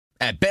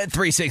At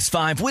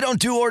Bet365, we don't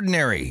do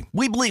ordinary.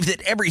 We believe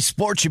that every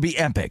sport should be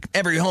epic.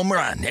 Every home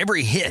run,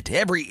 every hit,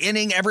 every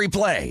inning, every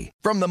play.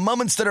 From the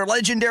moments that are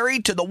legendary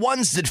to the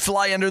ones that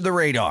fly under the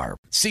radar.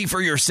 See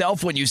for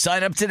yourself when you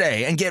sign up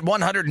today and get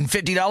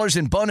 $150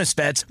 in bonus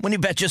bets when you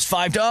bet just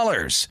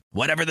 $5.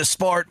 Whatever the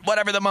sport,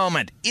 whatever the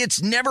moment,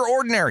 it's never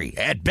ordinary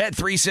at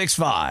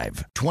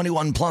Bet365.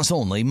 21 plus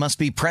only. Must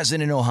be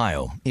present in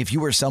Ohio. If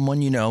you or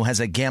someone you know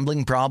has a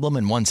gambling problem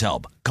and wants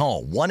help,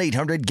 call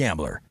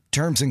 1-800-GAMBLER.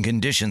 Terms and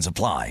conditions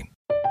apply.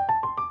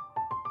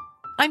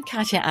 I'm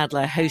Katya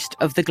Adler, host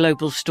of The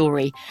Global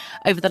Story.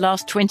 Over the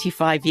last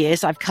 25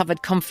 years, I've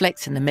covered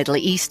conflicts in the Middle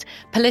East,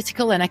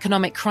 political and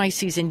economic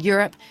crises in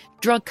Europe,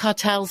 drug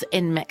cartels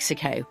in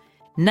Mexico.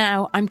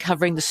 Now I'm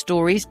covering the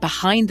stories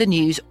behind the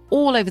news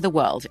all over the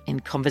world in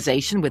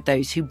conversation with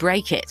those who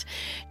break it.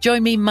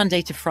 Join me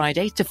Monday to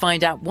Friday to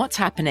find out what's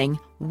happening,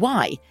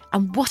 why,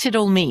 and what it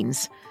all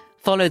means.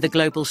 Follow The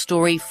Global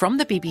Story from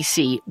the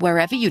BBC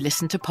wherever you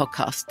listen to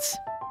podcasts.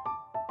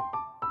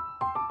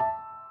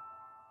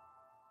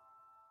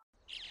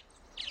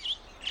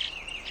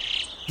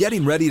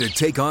 Getting ready to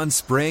take on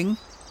spring?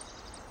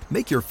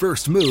 Make your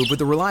first move with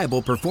the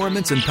reliable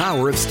performance and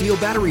power of Steel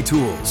battery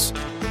tools.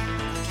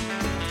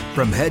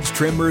 From hedge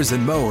trimmers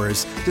and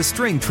mowers to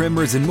string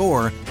trimmers and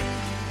more,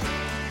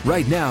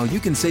 right now you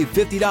can save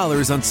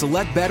 $50 on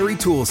select battery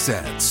tool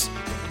sets.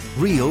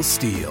 Real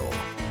Steel.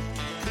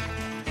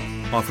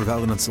 Offer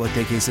valid on select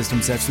AK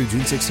system sets through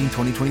June 16,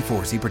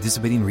 2024. See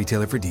participating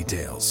retailer for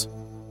details.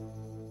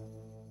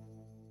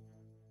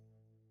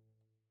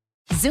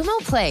 Xumo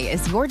Play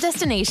is your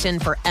destination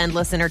for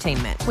endless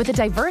entertainment. With a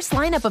diverse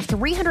lineup of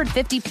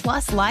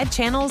 350-plus live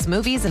channels,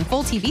 movies, and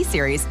full TV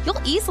series,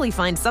 you'll easily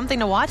find something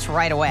to watch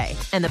right away.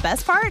 And the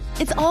best part?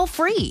 It's all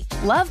free.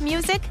 Love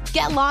music?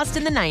 Get lost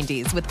in the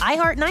 90s with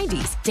iHeart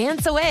 90s,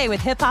 dance away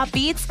with hip-hop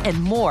beats,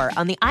 and more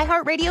on the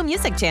iHeartRadio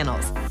music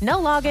channels. No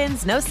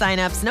logins, no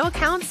signups, no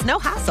accounts, no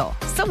hassle.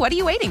 So what are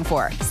you waiting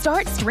for?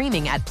 Start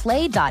streaming at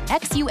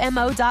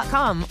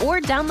play.xumo.com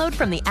or download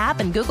from the app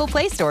and Google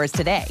Play stores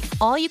today.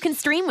 All you can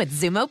stream with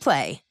Xumo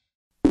Play.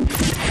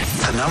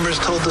 The numbers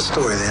told the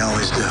story. They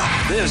always do.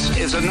 This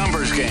is a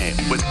numbers game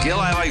with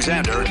Gil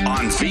Alexander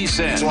on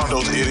VSiN. It's one of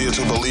those idiots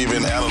who believe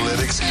in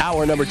analytics.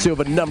 Hour number 2 of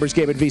a numbers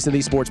game at VSiN,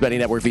 the Sports Betting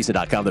Network,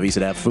 VSiN.com, the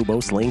VSiN app,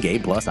 Fubo, Sling,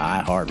 Game Plus,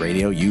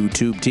 iHeartRadio,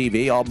 YouTube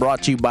TV, all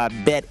brought to you by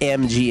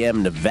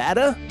BetMGM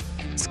Nevada.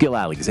 It's Gil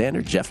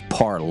Alexander, Jeff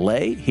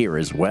Parlay here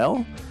as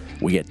well.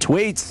 We get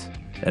tweets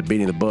at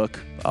Beating the Book.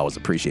 Always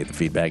appreciate the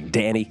feedback.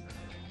 Danny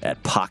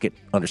at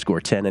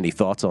Pocket_10. Any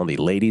thoughts on the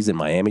ladies in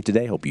Miami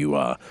today? Hope you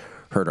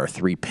heard our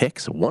 3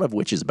 picks, one of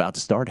which is about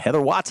to start.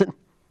 Heather Watson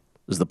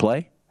is the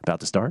play,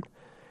 about to start.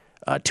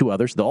 2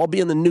 others. They'll all be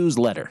in the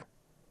newsletter.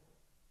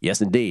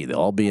 Yes, indeed. They'll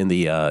all be in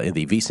the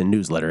VSiN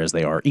newsletter, as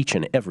they are each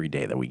and every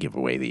day that we give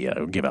away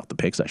give out the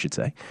picks, I should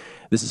say.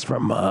 This is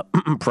from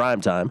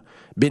Primetime.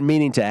 Been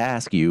meaning to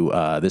ask you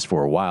this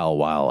for a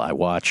while I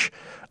watch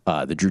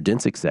the Drew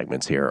Dinsick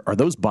segments here. Are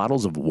those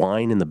bottles of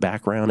wine in the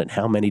background, and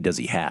how many does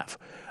he have?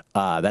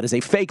 That is a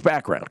fake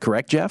background,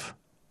 correct, Jeff?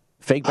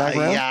 Fake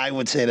background? Yeah, I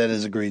would say that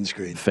is a green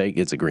screen. Fake,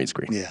 it's a green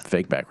screen. Yeah.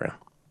 Fake background.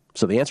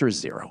 So the answer is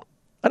 0.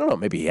 I don't know,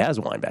 maybe he has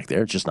wine back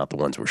there, it's just not the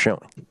ones we're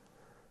showing.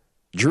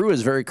 Drew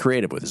is very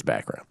creative with his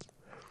background.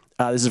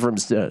 This is from,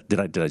 did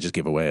I just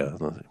give away a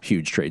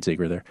huge trade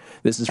secret there?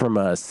 This is from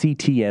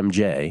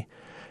CTMJ.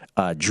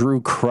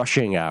 Drew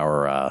crushing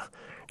our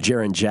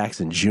Jaren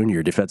Jackson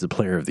Jr. Defensive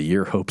Player of the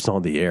Year hopes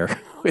on the air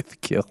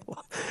with Gil.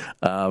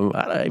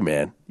 Hey,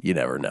 man, you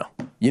never know.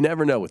 You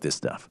never know with this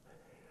stuff.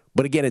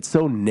 But again, it's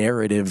so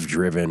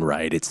narrative-driven,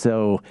 right? It's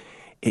so,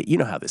 you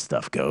know how this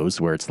stuff goes,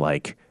 where it's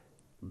like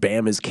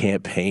Bam is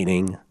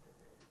campaigning.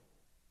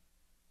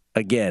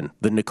 Again,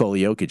 the Nikola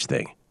Jokic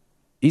thing.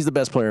 He's the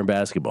best player in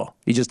basketball.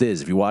 He just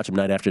is, if you watch him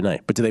night after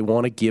night. But do they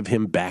want to give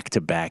him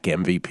back-to-back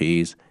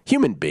MVPs?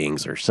 Human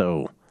beings are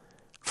so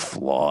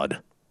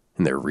flawed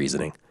in their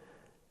reasoning.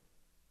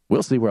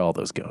 We'll see where all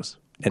those goes.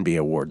 NBA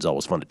awards,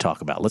 always fun to talk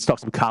about. Let's talk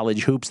some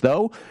college hoops,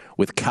 though,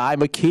 with Kai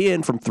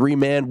McKeon from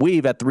 3Man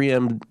Weave at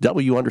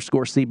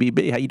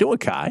 3MW_CBB. How you doing,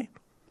 Kai?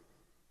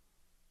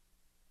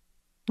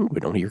 We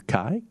don't hear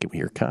Kai. Can we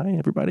hear Kai,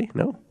 everybody?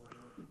 No?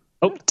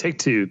 Oh, take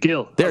 2.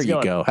 Gil. There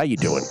you go. How you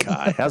doing,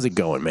 Kai? How's it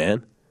going,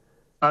 man?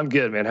 I'm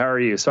good, man. How are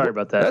you? Sorry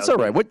about that. That's all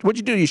right. What'd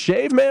you do? You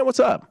shaved, man? What's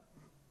up?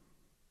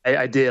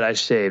 I did. I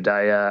shaved.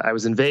 I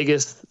was in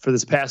Vegas for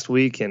this past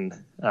week and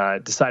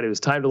decided it was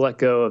time to let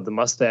go of the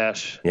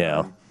mustache.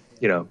 Yeah.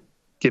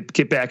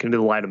 Get back into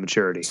the line of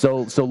maturity.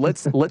 So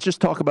let's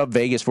just talk about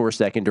Vegas for a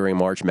second during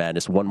March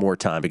Madness one more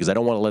time, because I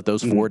don't want to let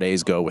those 4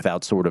 days go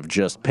without sort of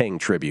just paying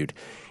tribute.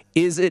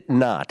 Is it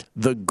not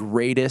the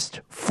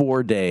greatest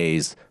 4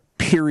 days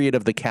period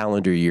of the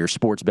calendar year,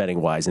 sports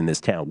betting wise, in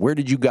this town? Where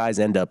did you guys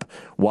end up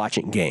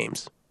watching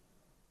games?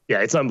 Yeah,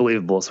 it's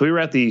unbelievable. So we were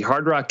at the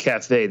Hard Rock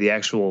Cafe, the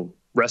actual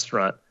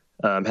restaurant,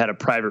 had a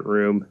private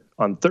room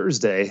on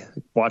Thursday,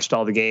 watched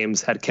all the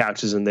games, had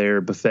couches in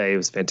there, buffet. It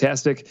was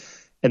fantastic.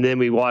 And then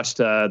we watched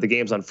the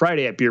games on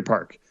Friday at Beer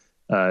Park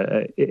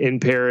in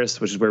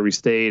Paris, which is where we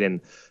stayed. And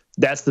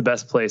that's the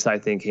best place, I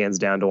think, hands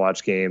down, to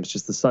watch games.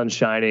 Just the sun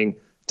shining,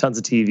 tons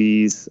of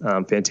TVs,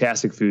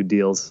 fantastic food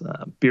deals.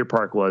 Beer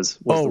Park was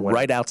the winner.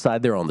 Right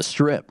outside there on the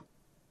Strip.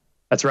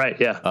 That's right,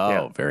 yeah. Oh,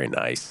 yeah. Very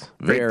nice.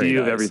 Great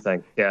view of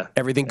everything, yeah.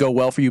 Everything go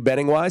well for you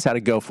betting-wise? How'd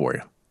it go for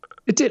you?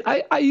 It did.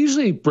 I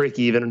usually break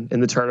even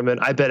in the tournament.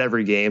 I bet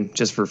every game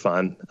just for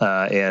fun.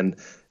 And,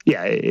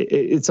 yeah,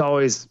 it's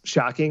always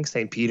shocking.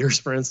 St. Peter's,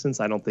 for instance,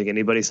 I don't think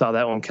anybody saw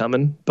that one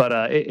coming.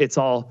 But it's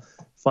all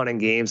fun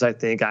and games, I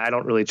think. I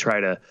don't really try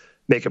to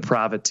make a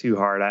profit too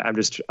hard. I'm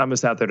just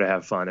out there to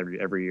have fun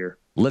every year.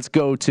 Let's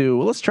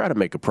try to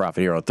make a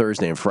profit here on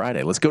Thursday and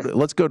Friday. Let's go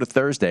to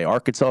Thursday.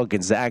 Arkansas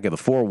Gonzaga, the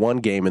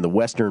 4-1 game in the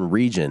Western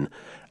region,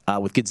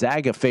 with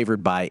Gonzaga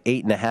favored by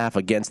 8.5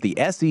 against the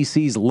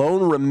SEC's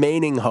lone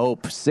remaining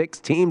hope. 6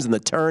 teams in the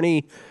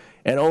tourney,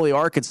 and only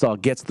Arkansas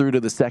gets through to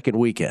the second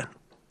weekend.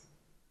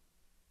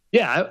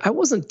 Yeah, I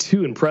wasn't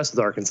too impressed with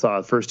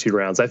Arkansas the first 2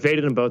 rounds. I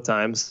faded them both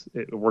times.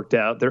 It worked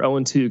out. They're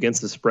 0-2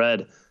 against the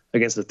spread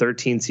against a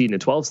 13 seed and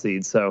a 12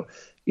 seed. So,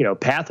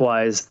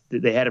 path-wise,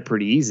 they had it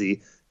pretty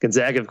easy.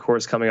 Gonzaga, of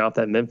course, coming off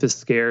that Memphis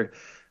scare.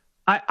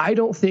 I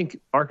don't think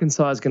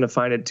Arkansas is going to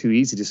find it too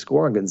easy to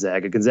score on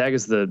Gonzaga. Gonzaga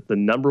is the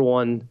number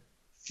 1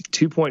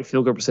 2-point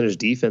field goal percentage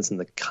defense in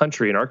the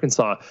country, and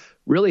Arkansas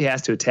really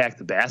has to attack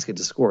the basket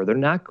to score. They're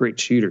not great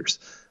shooters.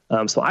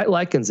 So I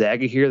like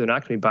Gonzaga here. They're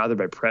not going to be bothered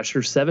by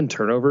pressure. 7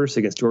 turnovers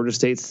against Georgia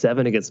State,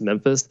 7 against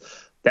Memphis.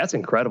 That's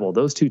incredible.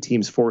 Those 2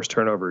 teams force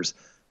turnovers.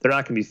 They're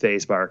not going to be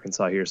fazed by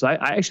Arkansas here. So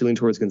I actually lean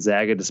towards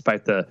Gonzaga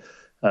despite the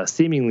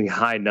seemingly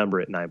high number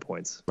at 9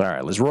 points. All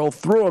right, let's roll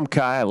through them,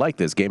 Kai. I like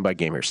this game by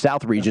game here.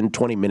 South region,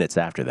 20 minutes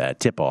after that,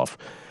 tip-off.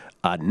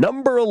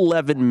 Number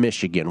 11,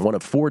 Michigan, one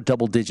of 4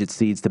 double-digit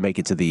seeds to make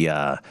it to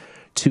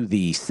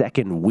the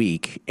second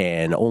week,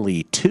 and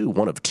only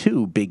one of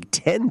 2 Big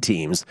Ten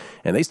teams,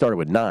 and they started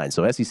with 9.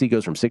 So SEC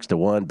goes from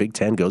 6-1, Big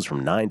Ten goes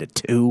from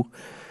 9-2.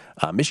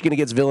 Michigan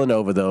against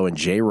Villanova, though, and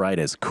Jay Wright,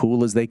 as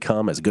cool as they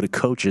come, as good a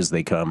coach as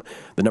they come,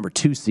 the number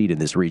 2 seed in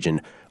this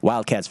region.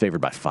 Wildcats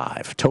favored by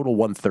 5. Total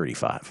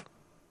 135.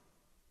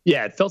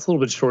 Yeah, it felt a little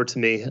bit short to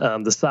me.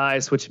 The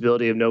size,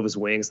 switchability of Nova's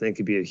wings, I think,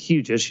 could be a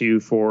huge issue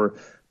for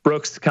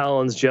Brooks,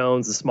 Collins,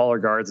 Jones, the smaller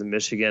guards in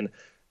Michigan.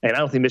 And I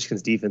don't think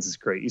Michigan's defense is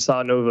great. You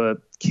saw Nova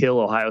kill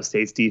Ohio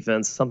State's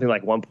defense, something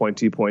like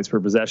 1.2 points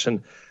per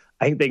possession.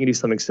 I think they can do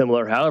something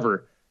similar.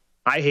 However,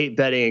 I hate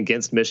betting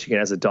against Michigan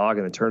as a dog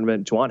in the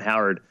tournament. Juwan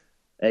Howard,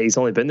 he's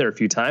only been there a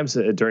few times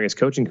during his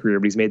coaching career,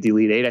 but he's made the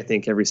Elite Eight, I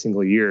think, every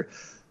single year.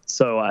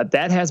 So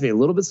that has me a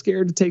little bit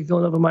scared to take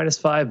Villanova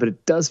 -5, but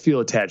it does feel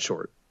a tad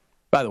short.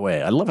 By the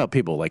way, I love how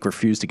people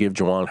refuse to give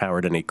Juwan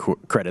Howard any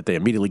credit. They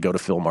immediately go to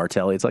Phil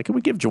Martelli. It's like, can we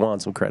give Juwan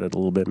some credit a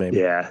little bit, maybe?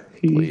 Yeah,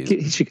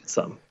 he should get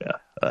some. Yeah.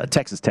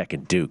 Texas Tech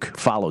and Duke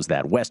follows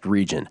that. West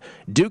region.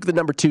 Duke, the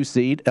number 2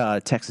 seed.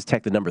 Texas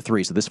Tech, the number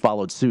 3. So this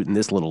followed suit in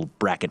this little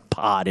bracket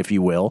pod, if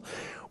you will,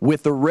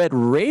 with the Red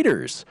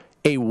Raiders,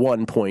 a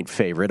 1-point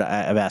favorite.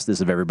 I've asked this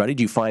of everybody.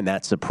 Do you find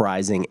that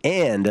surprising?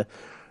 And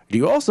do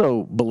you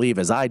also believe,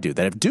 as I do,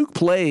 that if Duke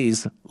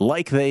plays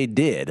like they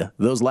did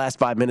those last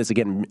 5 minutes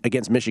again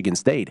against Michigan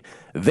State,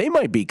 they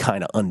might be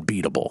kind of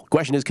unbeatable?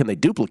 Question is, can they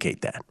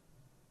duplicate that?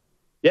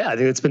 Yeah, I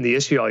think that's been the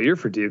issue all year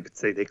for Duke.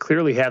 They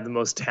clearly have the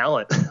most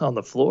talent on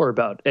the floor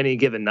about any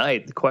given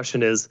night. The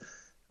question is,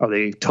 are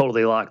they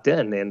totally locked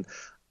in? And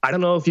I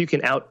don't know if you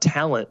can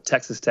out-talent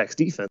Texas Tech's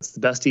defense, the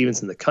best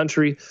defense in the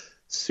country.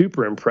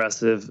 Super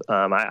impressive.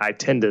 I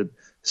tend to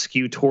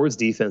skew towards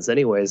defense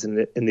anyways in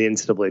the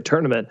NCAA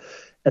tournament.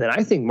 And then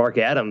I think Mark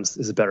Adams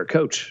is a better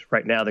coach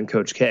right now than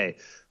Coach K.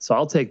 So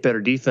I'll take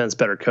better defense,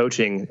 better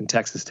coaching in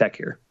Texas Tech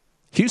here.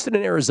 Houston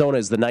and Arizona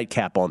is the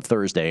nightcap on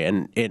Thursday.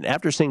 And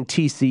after seeing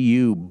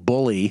TCU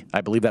bully, I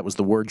believe that was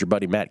the word your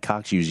buddy Matt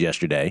Cox used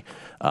yesterday.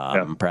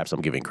 Perhaps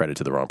I'm giving credit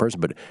to the wrong person,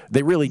 but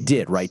they really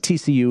did, right?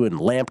 TCU and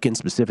Lampkin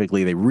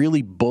specifically, they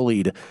really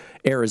bullied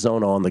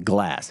Arizona on the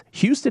glass.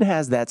 Houston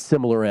has that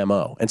similar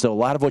MO. And so a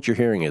lot of what you're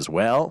hearing is,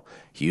 well,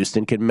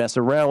 Houston can mess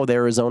around with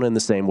Arizona in the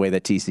same way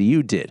that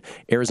TCU did.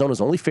 Arizona's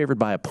only favored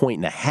by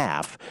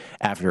 1.5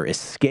 after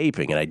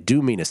escaping, and I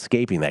do mean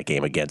escaping that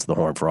game against the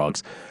Horned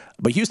Frogs.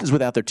 But Houston's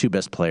without their 2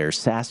 best players.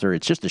 Sasser,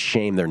 it's just a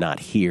shame they're not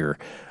here.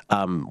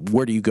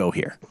 Where do you go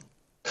here?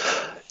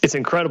 It's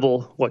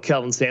incredible what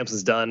Kelvin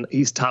Sampson's done.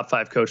 He's top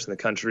 5 coach in the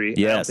country.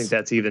 Yes. I don't think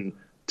that's even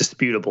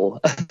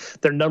disputable.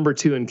 They're number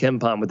 2 in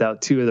KenPom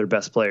without 2 of their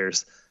best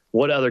players.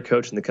 What other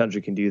coach in the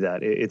country can do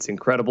that? It's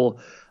incredible.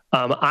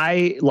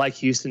 I like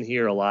Houston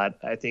here a lot.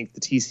 I think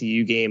the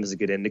TCU game is a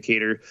good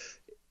indicator.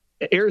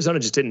 Arizona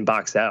just didn't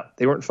box out.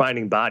 They weren't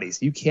finding bodies.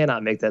 You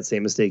cannot make that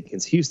same mistake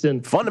against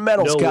Houston.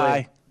 Fundamentals,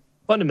 guy.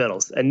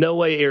 Fundamentals. And no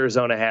way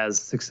Arizona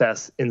has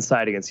success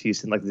inside against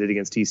Houston like they did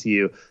against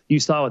TCU. You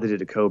saw what they did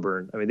to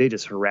Coburn. I mean, they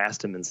just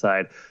harassed him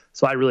inside.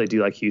 So I really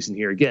do like Houston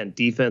here. Again,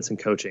 defense and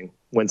coaching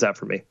wins out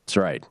for me. That's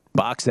right.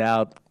 Box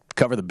out,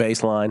 cover the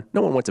baseline.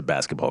 No one went to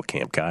basketball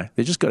camp, Kai.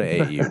 They just go to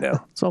AAU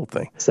now. It's the whole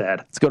thing. Sad.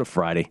 Let's go to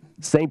Friday.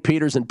 St.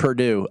 Peter's and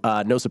Purdue.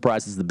 No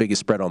surprise, this is the biggest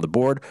spread on the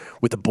board,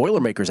 with the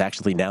Boilermakers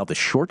actually now the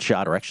short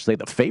shot, or actually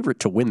the favorite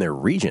to win their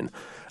region.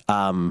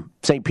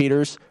 St.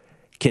 Peter's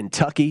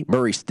Kentucky,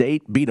 Murray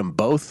State beat them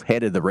both,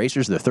 handed the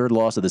Racers their third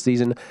loss of the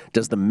season.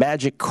 Does the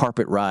magic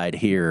carpet ride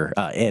here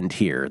end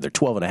here? They're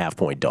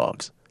 12.5-point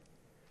dogs.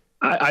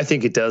 I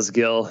think it does,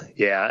 Gil.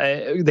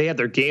 Yeah, they had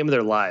their game of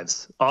their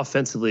lives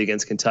offensively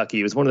against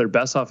Kentucky. It was one of their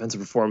best offensive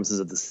performances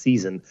of the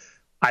season.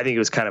 I think it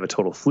was kind of a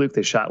total fluke.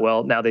 They shot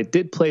well. Now, they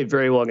did play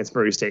very well against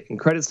Murray State. And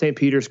credit St.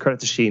 Peter's, credit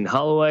to Sheen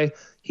Holloway.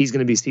 He's going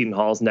to be Seton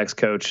Hall's next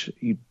coach.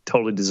 He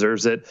totally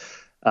deserves it.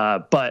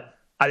 But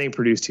I think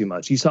Purdue's too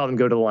much. You saw them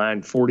go to the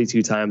line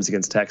 42 times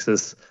against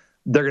Texas.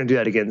 They're going to do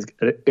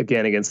that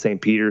again against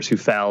St. Peter's, who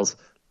fouls,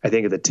 I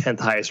think, at the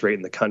 10th highest rate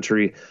in the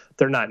country.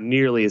 They're not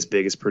nearly as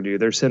big as Purdue.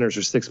 Their centers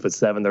are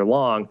 6'7". They're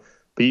long,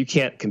 but you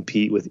can't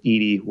compete with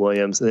Edey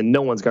Williams, and then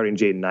no one's guarding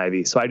Jaden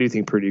Ivey. So I do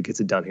think Purdue gets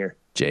it done here.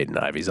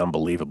 Jaden Ivey's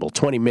unbelievable.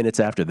 20 minutes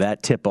after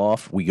that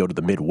tip-off, we go to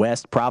the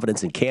Midwest,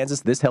 Providence and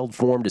Kansas. This held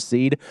form to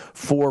seed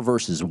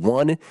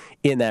 4-1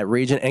 in that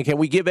region. And can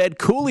we give Ed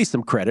Cooley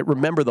some credit?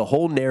 Remember, the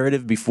whole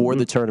narrative before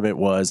the tournament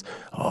was,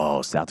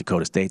 South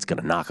Dakota State's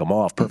going to knock them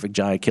off. Perfect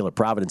giant killer.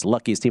 Providence,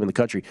 luckiest team in the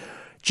country.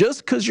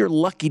 Just because you're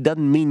lucky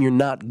doesn't mean you're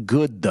not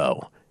good,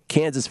 though.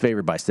 Kansas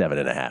favored by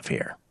 7.5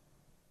 here.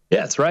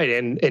 Yeah, that's right.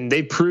 And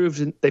they've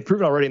proven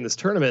already in this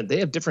tournament, they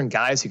have different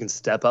guys who can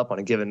step up on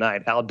a given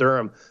night. Al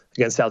Durham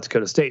against South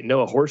Dakota State,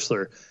 Noah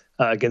Horchler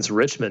against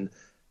Richmond.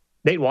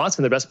 Nate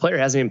Watson, their best player,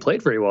 hasn't even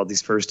played very well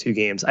these first two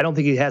games. I don't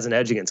think he has an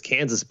edge against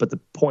Kansas, but the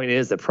point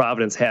is that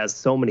Providence has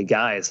so many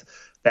guys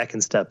that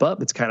can step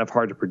up. It's kind of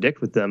hard to predict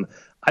with them.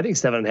 I think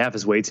 7.5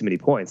 is way too many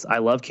points. I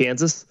love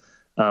Kansas.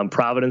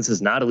 Providence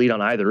is not elite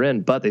on either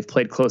end, but they've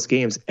played close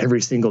games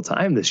every single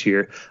time this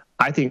year.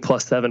 I think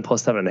 +7,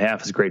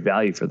 +7.5 is great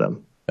value for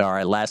them. All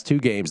right, last two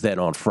games then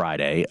on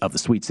Friday of the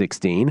Sweet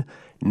 16.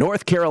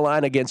 North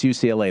Carolina against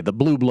UCLA, the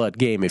blue blood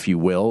game, if you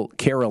will.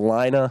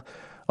 Carolina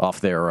off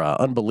their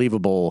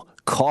unbelievable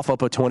cough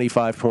up a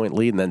 25-point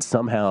lead and then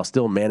somehow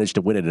still managed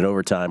to win it in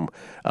overtime,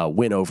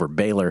 win over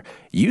Baylor.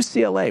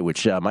 UCLA,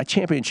 which my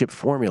championship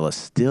formula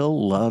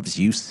still loves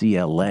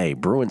UCLA.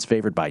 Bruins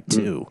favored by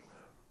 2.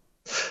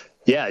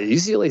 Yeah,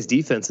 UCLA's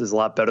defense is a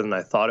lot better than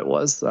I thought it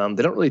was. They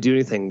don't really do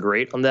anything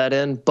great on that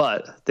end,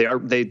 but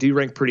they do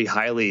rank pretty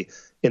highly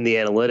in the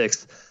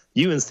analytics.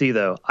 UNC,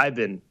 though, I've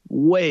been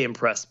way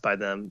impressed by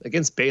them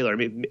against Baylor. I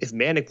mean, if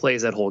Manick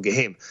plays that whole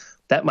game,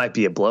 that might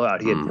be a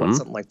blowout. He had won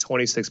something like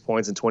 26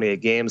 points in 28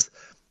 games.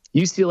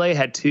 UCLA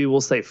had two,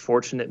 we'll say,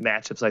 fortunate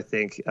matchups, I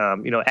think.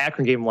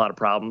 Akron gave them a lot of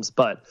problems,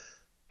 but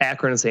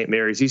Akron and St.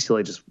 Mary's,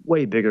 UCLA just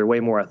way bigger,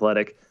 way more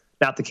athletic.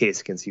 Not the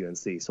case against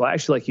UNC. So I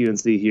actually like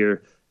UNC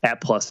here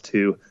at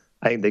 +2.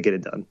 I think they get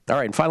it done. All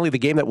right, and finally, the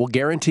game that will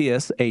guarantee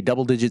us a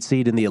double-digit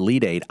seed in the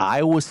Elite Eight,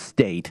 Iowa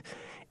State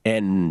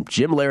and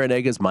Jim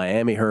Larinaga's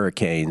Miami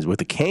Hurricanes, with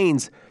the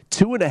Canes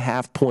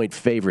 2.5-point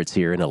favorites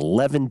here in an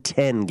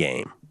 11-10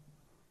 game.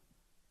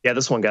 Yeah,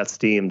 this one got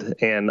steamed,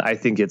 and I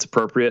think it's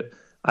appropriate.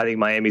 I think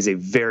Miami's a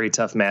very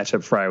tough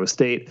matchup for Iowa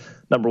State.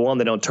 Number one,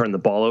 they don't turn the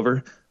ball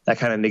over. That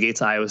kind of negates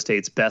Iowa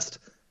State's best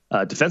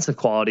defensive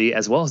quality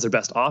as well as their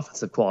best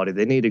offensive quality.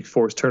 They need to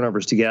force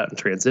turnovers to get out in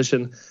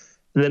transition.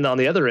 And then on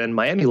the other end,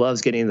 Miami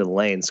loves getting into the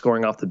lane,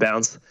 scoring off the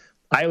bounce.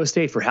 Iowa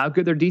State, for how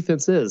good their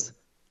defense is,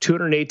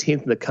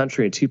 218th in the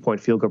country in 2-point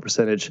field goal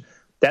percentage.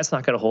 That's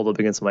not going to hold up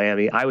against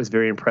Miami. I was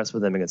very impressed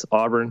with them against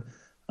Auburn.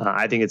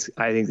 I think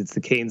it's the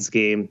Canes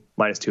game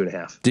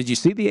 -2.5. Did you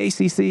see the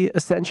ACC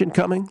ascension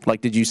coming? Like,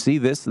 did you see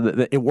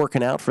it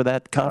working out for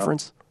that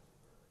conference?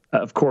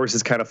 Of course,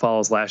 it kind of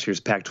follows last year's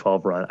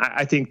Pac-12 run.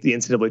 I think the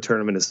NCAA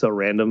tournament is so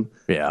random.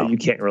 Yeah, you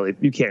can't really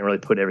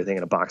put everything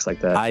in a box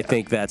like that. I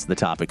think that's the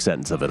topic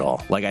sentence of it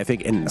all. Like, I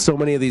think, and so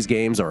many of these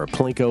games are a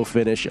Plinko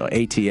finish,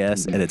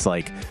 ATS, and it's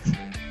like,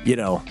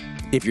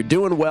 if you're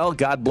doing well,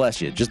 God bless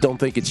you. Just don't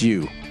think it's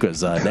you,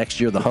 because next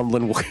year the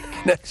humbling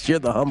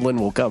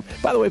will come.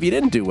 By the way, if you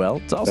didn't do well,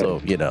 it's also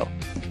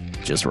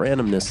just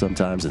randomness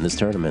sometimes in this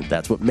tournament.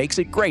 That's what makes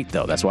it great,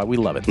 though. That's why we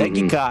love it. Thank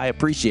you, Kai.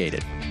 Appreciate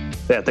it.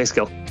 Yeah, thanks,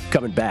 Gil.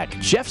 Coming back,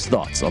 Jeff's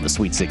thoughts on the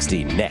Sweet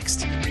 16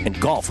 next, and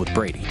golf with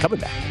Brady. Coming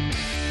back.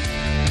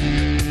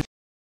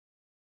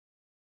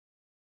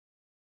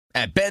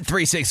 At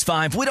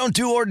Bet365, we don't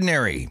do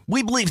ordinary.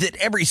 We believe that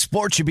every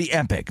sport should be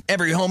epic.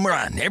 Every home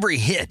run, every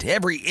hit,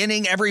 every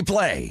inning, every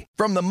play.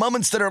 From the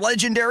moments that are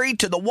legendary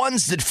to the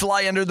ones that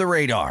fly under the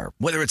radar.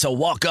 Whether it's a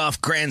walk-off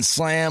grand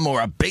slam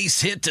or a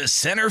base hit to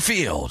center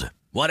field.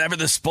 Whatever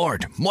the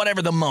sport,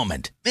 whatever the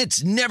moment,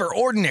 it's never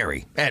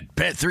ordinary at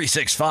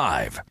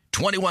Bet365.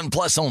 21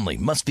 plus only.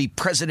 Must be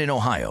present in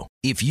Ohio.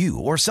 If you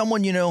or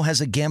someone you know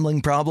has a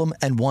gambling problem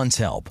and wants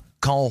help,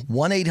 call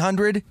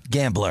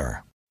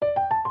 1-800-GAMBLER.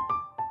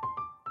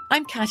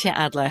 I'm Katya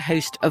Adler,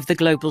 host of The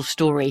Global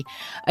Story.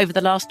 Over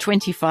the last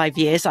 25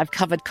 years, I've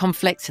covered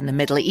conflicts in the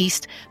Middle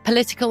East,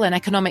 political and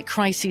economic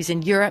crises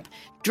in Europe,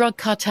 drug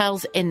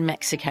cartels in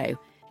Mexico.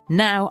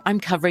 Now I'm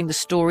covering the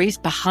stories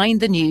behind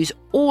the news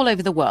all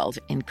over the world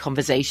in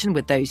conversation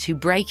with those who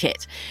break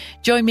it.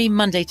 Join me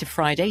Monday to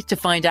Friday to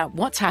find out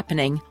what's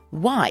happening,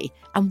 why,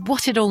 and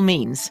what it all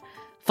means.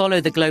 Follow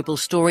The Global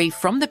Story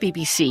from the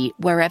BBC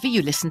wherever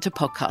you listen to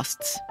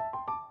podcasts.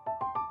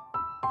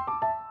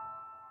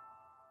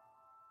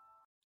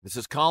 This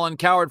is Colin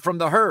Cowherd from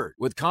The Herd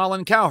with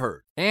Colin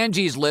Cowherd.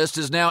 Angie's List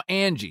is now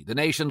Angie, the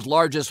nation's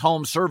largest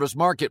home service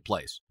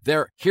marketplace.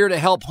 They're here to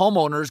help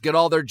homeowners get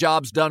all their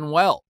jobs done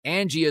well.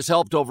 Angie has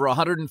helped over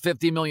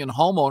 150 million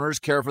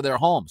homeowners care for their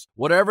homes.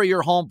 Whatever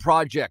your home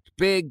project,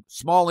 big,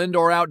 small,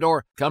 indoor,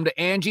 outdoor, come to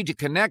Angie to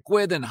connect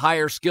with and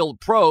hire skilled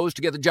pros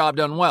to get the job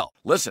done well.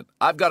 Listen,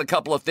 I've got a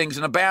couple of things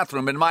in a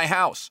bathroom in my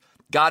house.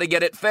 Got to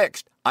get it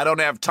fixed. I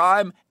don't have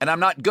time, and I'm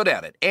not good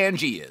at it.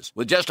 Angie is.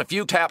 With just a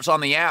few taps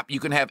on the app,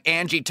 you can have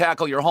Angie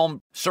tackle your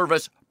home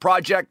service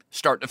project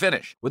start to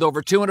finish. With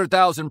over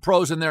 200,000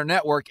 pros in their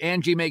network,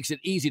 Angie makes it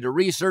easy to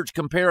research,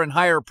 compare, and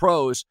hire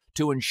pros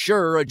to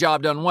ensure a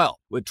job done well.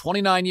 With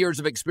 29 years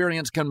of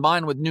experience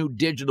combined with new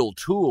digital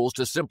tools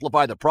to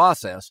simplify the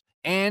process,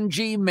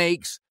 Angie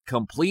makes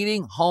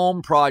completing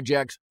home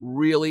projects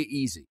really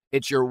easy.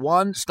 It's your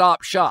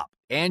one-stop shop.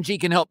 Angie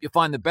can help you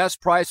find the best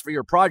price for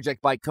your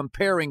project by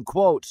comparing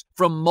quotes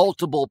from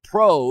multiple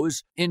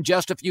pros in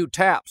just a few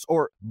taps,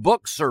 or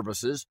book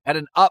services at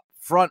an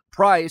upfront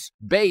price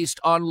based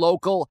on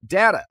local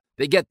data.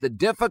 They get the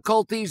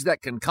difficulties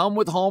that can come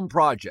with home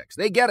projects.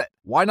 They get it.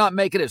 Why not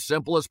make it as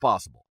simple as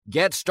possible?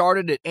 Get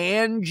started at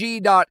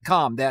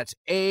Angie.com. That's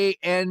ANGI.com,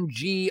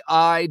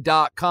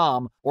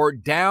 or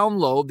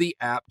download the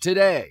app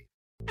today.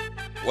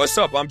 What's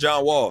up? I'm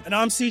John Wall. And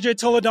I'm CJ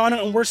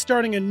Toledano, and we're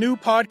starting a new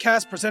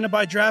podcast presented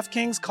by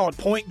DraftKings called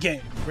Point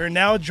Game. We're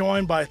now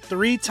joined by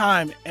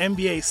three-time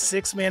NBA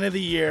Sixth Man of the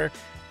Year,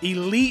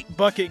 elite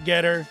bucket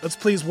getter. Let's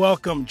please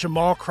welcome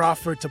Jamal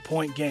Crawford to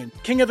Point Game.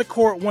 King of the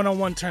Court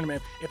one-on-one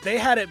tournament. If they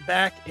had it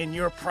back in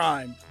your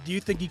prime, do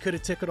you think you could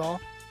have took it all?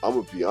 I'm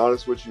going to be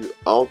honest with you.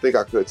 I don't think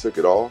I could have took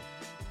it all,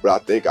 but I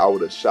think I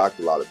would have shocked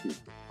a lot of people.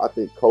 I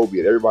think Kobe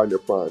and everybody in their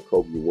prime,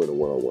 Kobe would win a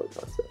one-on-one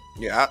contest.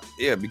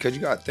 Yeah, because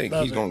you got to think.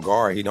 He's going to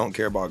guard. He don't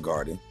care about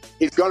guarding.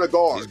 He's going to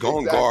guard. He's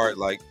going to guard.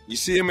 Like, you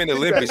see him in the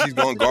Olympics, he's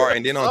going to guard.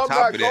 And then on top of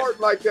that. I'm not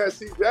guarding like that,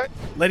 CJ.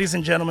 Ladies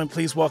and gentlemen,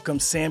 please welcome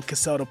Sam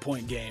Cassell to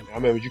Point Game. I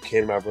remember you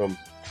came out from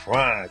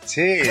crying,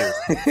 tears.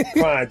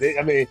 Crying.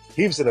 I mean,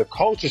 he was in a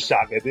culture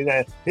shock. And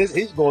then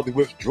he's going through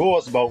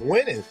withdrawals about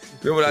winning.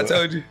 Remember what I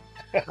told you?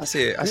 I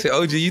said,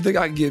 OG, you think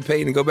I can get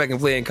paid and go back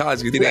and play in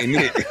college? You think I ain't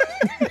need it?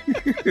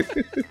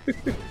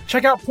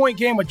 Check out Point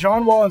Game with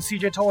John Wall and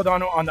CJ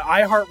Toledano on the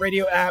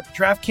iHeartRadio app,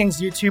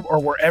 DraftKings YouTube, or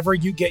wherever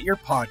you get your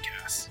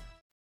podcasts.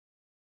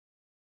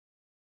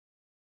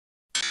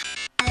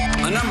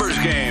 The Numbers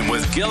Game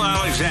with Gil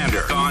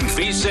Alexander on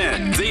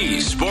VSiN, the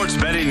Sports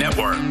Betting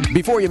Network.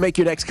 Before you make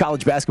your next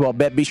college basketball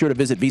bet, be sure to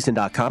visit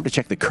VSiN.com to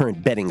check the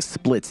current betting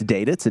splits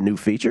data. It's a new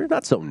feature.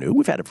 Not so new.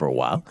 We've had it for a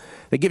while.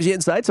 It gives you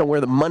insights on where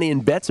the money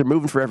and bets are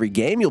moving for every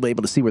game. You'll be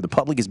able to see where the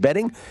public is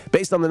betting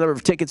based on the number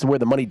of tickets and where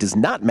the money does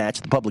not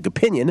match the public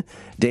opinion.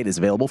 Data is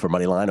available for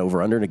money line,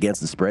 over, under, and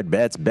against the spread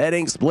bets.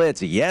 Betting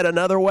splits yet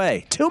another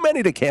way. Too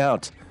many to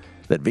count.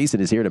 That VSiN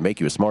is here to make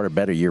you a smarter,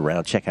 better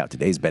year-round. Check out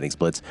today's betting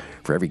splits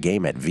for every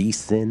game at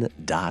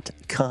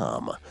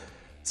VSiN.com.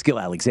 Skill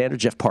Alexander,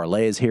 Jeff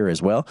Parlay is here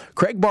as well.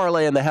 Craig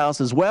Barley in the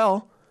house as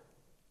well.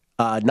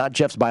 Not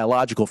Jeff's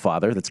biological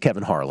father. That's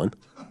Kevin Harlan.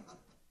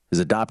 His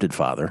adopted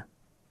father,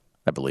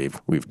 I believe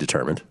we've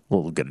determined.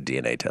 We'll get a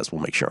DNA test. We'll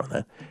make sure on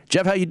that.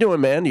 Jeff, how you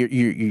doing, man?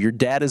 Your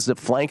dad is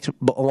flanked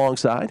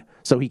alongside,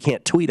 so he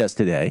can't tweet us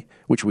today,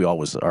 which we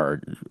always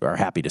are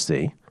happy to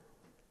see.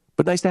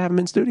 But nice to have him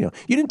in studio.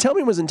 You didn't tell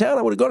me he was in town.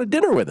 I would have gone to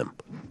dinner with him.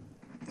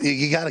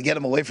 You got to get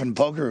him away from the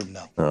poker room,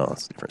 though. Oh,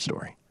 that's a different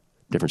story.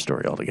 Different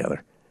story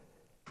altogether.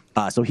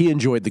 So he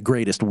enjoyed the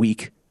greatest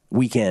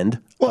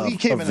weekend of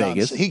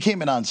Vegas. He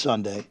came in on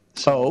Sunday.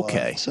 So,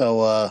 okay.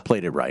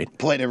 Played it right.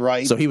 Played it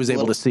right. So he was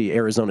able to see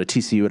Arizona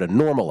TCU at a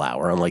normal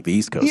hour, unlike the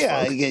East Coast.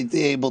 Yeah,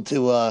 able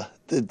to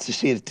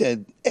see it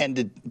end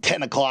at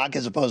 10 o'clock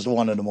as opposed to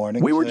 1 in the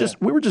morning. We were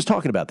just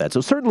talking about that. So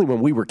certainly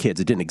when we were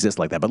kids, it didn't exist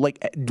like that. But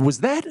was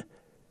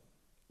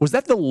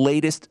that the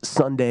latest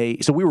Sunday?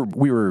 So we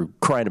were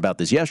crying about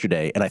this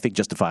yesterday, and I think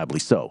justifiably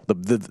so.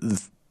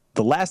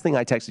 The last thing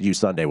I texted you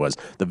Sunday was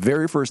the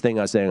very first thing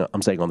I'm saying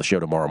on the show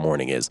tomorrow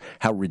morning is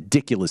how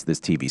ridiculous this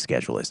TV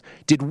schedule is.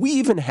 Did we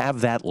even have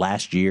that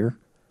last year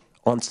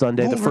on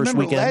Sunday, the first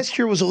weekend? Last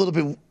year was a little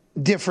bit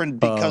different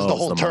because the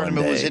whole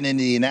tournament was in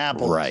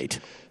Indianapolis. Right.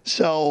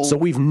 So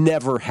we've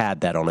never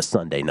had that on a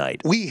Sunday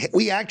night.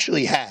 We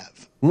actually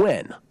have.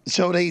 When?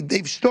 So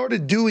they've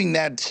started doing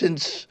that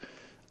since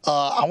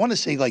I want to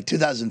say like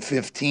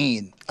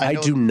 2015. I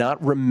do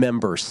not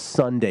remember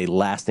Sunday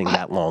lasting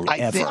that long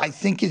ever. I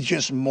think it's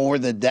just more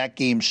that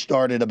game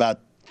started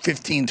about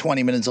 15,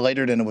 20 minutes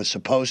later than it was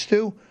supposed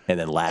to. And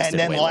then lasted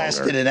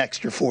an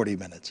extra 40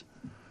 minutes.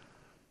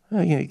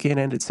 Oh, yeah, you can't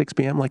end at 6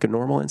 p.m. like a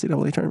normal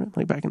NCAA tournament,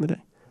 like back in the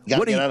day. You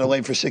got to get out of the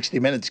way for 60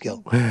 minutes,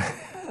 Gil.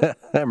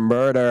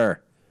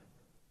 Murder.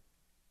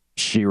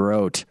 She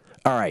wrote.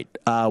 All right.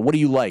 What do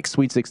you like,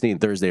 Sweet 16,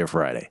 Thursday or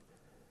Friday?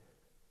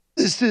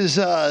 This is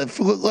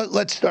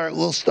let's start.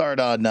 We'll start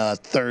on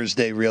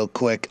Thursday real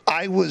quick.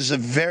 I was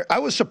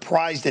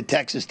surprised that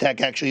Texas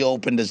Tech actually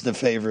opened as the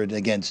favorite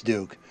against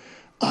Duke,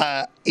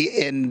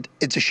 and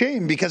it's a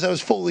shame because I was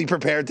fully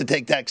prepared to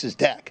take Texas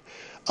Tech,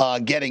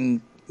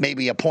 getting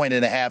maybe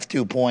 1.5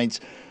 2 points.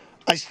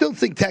 I still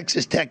think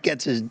Texas Tech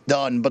gets it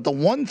done. But the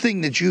one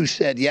thing that you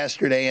said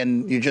yesterday,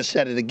 and you just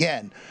said it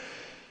again,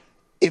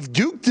 if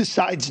Duke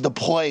decides to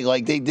play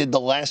like they did the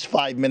last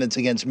 5 minutes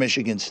against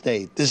Michigan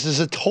State, this is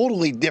a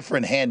totally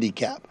different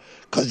handicap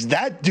because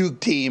that Duke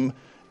team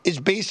is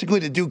basically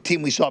the Duke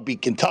team we saw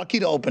beat Kentucky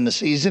to open the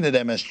season at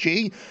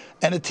MSG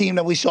and a team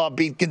that we saw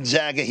beat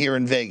Gonzaga here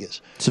in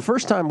Vegas. It's the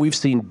first time we've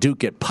seen Duke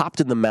get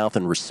popped in the mouth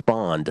and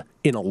respond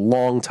in a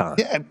long time.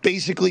 Yeah,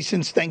 basically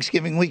since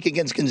Thanksgiving week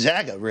against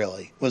Gonzaga,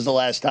 really, was the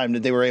last time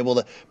that they were able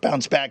to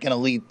bounce back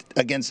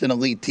against an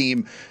elite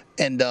team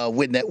and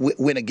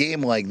win a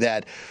game like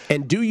that.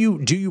 And do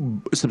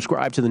you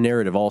subscribe to the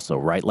narrative also,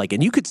 right? Like,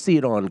 and you could see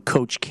it on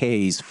Coach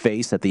K's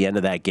face at the end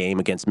of that game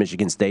against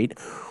Michigan State,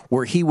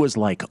 where he was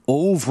like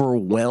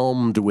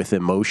overwhelmed with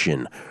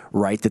emotion,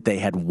 right? That they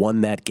had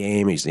won that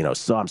game. He's,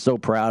 so I'm so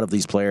proud of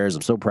these players.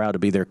 I'm so proud to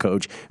be their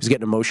coach. He was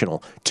getting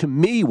emotional. To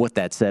me, what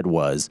that said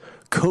was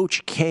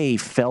Coach K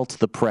felt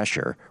the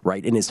pressure,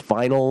 right, in his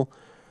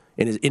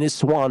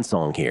swan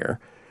song here,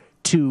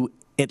 to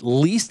at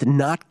least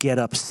not get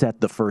upset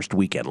the first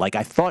weekend. Like,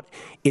 I thought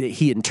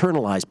he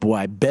internalized, boy,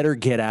 I better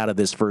get out of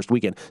this first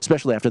weekend,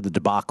 especially after the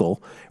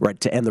debacle, right,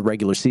 to end the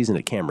regular season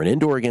at Cameron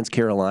Indoor against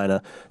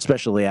Carolina,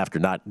 especially after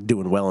not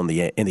doing well in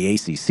the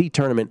ACC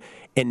tournament.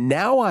 And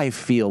now I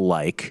feel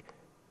like,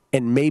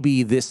 and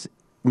maybe this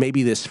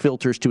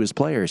filters to his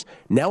players,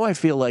 now I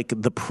feel like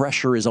the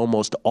pressure is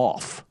almost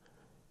off.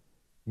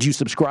 Do you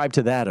subscribe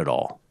to that at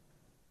all?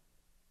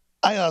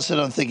 I also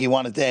don't think he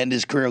wanted to end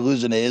his career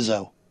losing to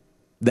Izzo.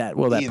 That's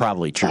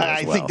probably true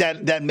as well. I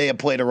think that may have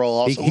played a role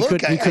also. He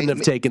couldn't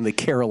have taken the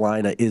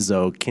Carolina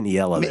Izzo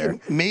Kiniella there.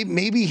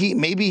 Maybe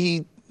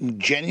he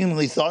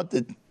genuinely thought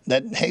that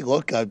hey,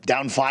 look,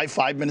 down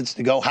 5 minutes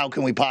to go. How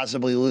can we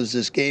possibly lose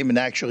this game? And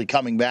actually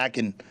coming back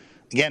and,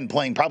 again,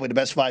 playing probably the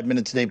best 5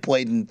 minutes they've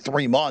played in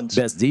 3 months.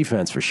 Best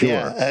defense for sure.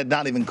 Yeah,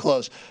 not even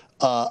close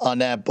on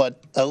that. But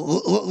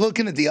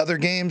looking at the other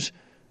games,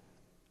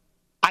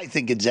 I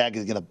think Gonzaga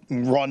is going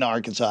to run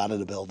Arkansas out of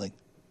the building.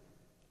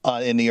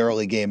 In the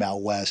early game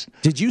out west.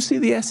 Did you see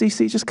the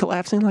SEC just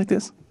collapsing like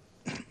this?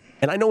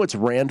 And I know it's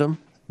random,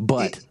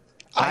 but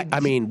I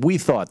mean, we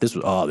thought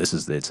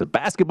it's a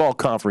basketball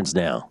conference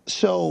now.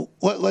 So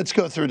let's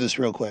go through this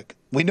real quick.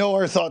 We know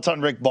our thoughts on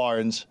Rick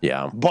Barnes.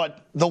 Yeah.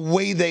 But the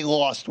way they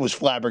lost was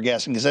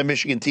flabbergasting because that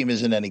Michigan team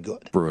isn't any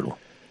good. Brutal.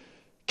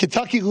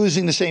 Kentucky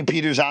losing to St.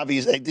 Peter's,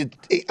 obviously.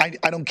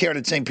 I don't care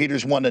that St.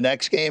 Peter's won the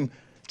next game.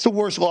 It's the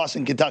worst loss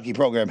in Kentucky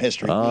program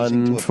history.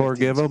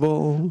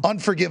 Unforgivable.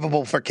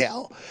 Unforgivable for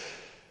Cal.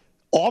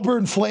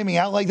 Auburn flaming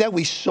out like that.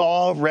 We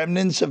saw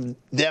remnants of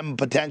them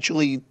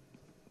potentially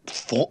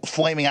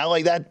flaming out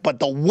like that, but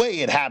the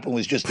way it happened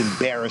was just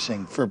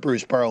embarrassing for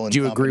Bruce Pearl. Do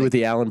you agree with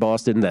the Allen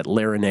Boston that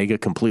Larinaga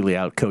completely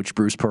outcoached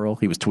Bruce Pearl?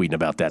 He was tweeting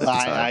about that at the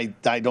time.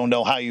 I don't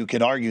know how you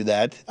can argue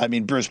that. I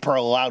mean, Bruce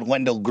Pearl allowed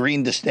Wendell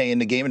Green to stay in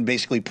the game and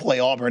basically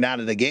play Auburn out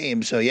of the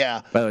game. So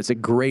yeah. By the way, it's a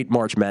great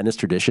March Madness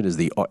tradition is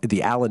the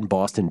Allen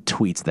Boston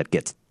tweets that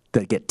get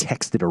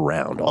texted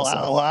around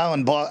also.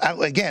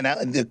 Again,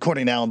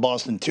 according to Allen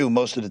Boston, too,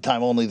 most of the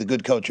time only the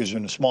good coaches are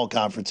in the small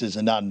conferences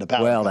and not in the power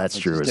conferences. Well, that's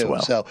true as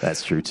well. So,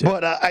 that's true, too.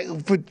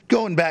 But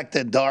going back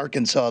to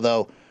Arkansas,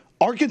 though,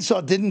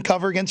 Arkansas didn't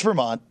cover against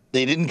Vermont.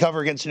 They didn't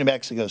cover against New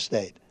Mexico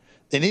State.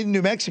 They needed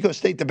New Mexico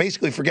State to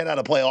basically forget how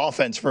to play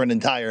offense for an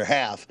entire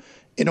half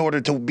in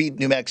order to beat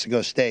New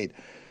Mexico State.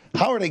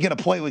 How are they going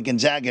to play with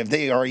Gonzaga if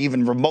they are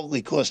even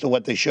remotely close to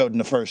what they showed in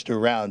the first 2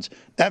 rounds?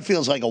 That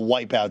feels like a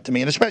wipeout to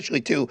me. And especially,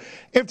 too,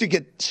 if you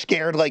get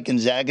scared like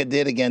Gonzaga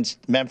did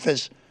against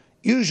Memphis,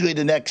 usually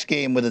the next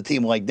game with a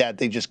team like that,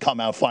 they just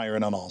come out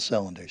firing on all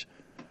cylinders.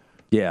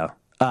 Yeah.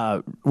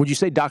 Would you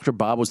say Dr.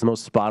 Bob was the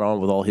most spot on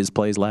with all his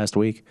plays last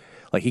week?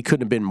 Like, he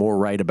couldn't have been more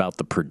right about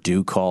the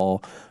Purdue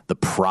call, the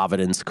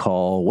Providence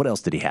call. What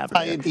else did he have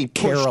in there?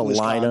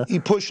 Carolina. He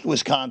pushed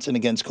Wisconsin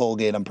against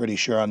Colgate, I'm pretty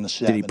sure, on the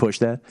 7. Did he push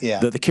that?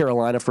 Yeah. The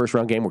Carolina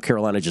first-round game where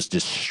Carolina just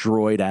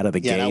destroyed out of the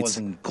gates. Yeah, that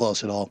wasn't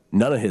close at all.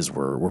 None of his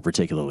were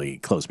particularly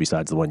close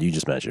besides the one you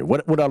just mentioned.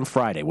 What on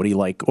Friday? What do you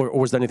like? Or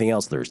was there anything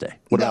else Thursday?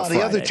 What about Friday?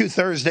 The other 2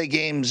 Thursday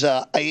games,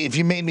 if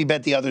you made me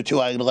bet the other 2,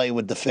 I'd lay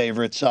with the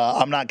favorites.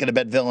 I'm not going to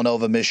bet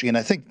Villanova, Michigan.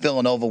 I think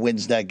Villanova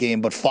wins that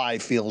game, but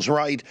 5 feels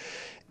right.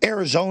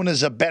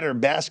 Arizona's a better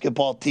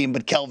basketball team,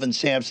 but Kelvin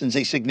Sampson's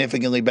a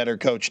significantly better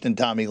coach than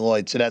Tommy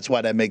Lloyd, so that's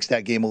why that makes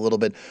that game a little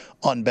bit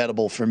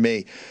unbettable for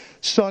me.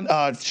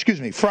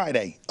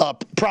 Friday,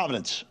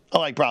 Providence. I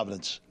like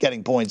Providence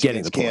getting points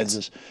against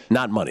Kansas.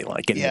 Not money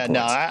line, getting the points.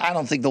 No, I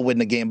don't think they'll win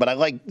the game, but I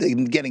like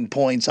getting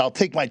points. I'll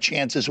take my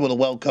chances with a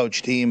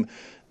well-coached team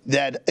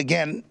that,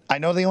 again, I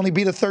know they only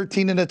beat a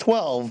 13 and a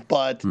 12,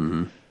 but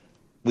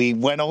we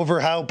went over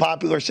how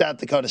popular South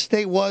Dakota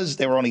State was.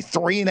 They were only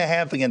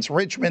 3.5 against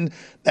Richmond.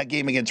 That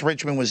game against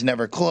Richmond was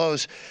never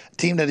close. A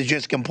team that is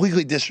just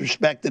completely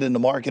disrespected in the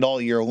market all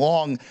year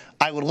long.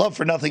 I would love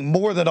for nothing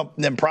more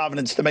than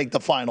Providence to make the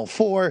Final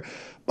Four,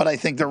 but I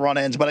think the run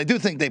ends. But I do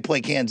think they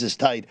play Kansas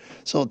tight,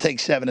 so it'll take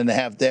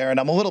 7.5 there. And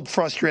I'm a little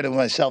frustrated with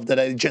myself that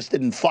I just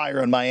didn't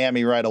fire on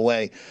Miami right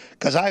away,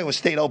 because Iowa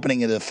State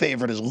opening as a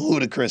favorite is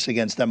ludicrous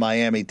against the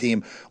Miami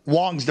team.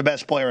 Wong's the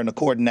best player in the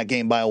court in that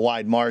game by a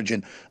wide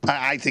margin.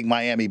 I think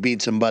Miami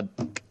beats them, but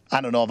I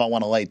don't know if I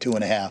want to lay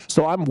 2.5.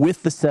 So I'm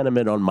with the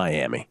sentiment on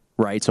Miami,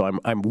 right? So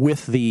I'm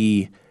with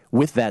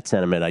that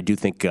sentiment. I do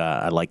think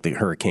I like the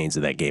Hurricanes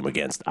in that game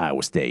against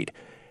Iowa State.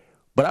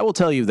 But I will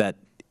tell you that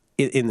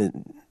in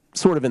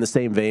the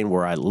same vein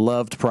where I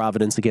loved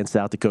Providence against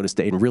South Dakota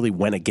State and really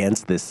went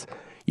against this,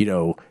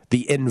 the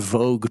in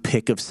vogue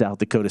pick of South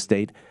Dakota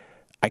State,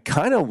 I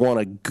kind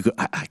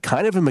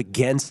of am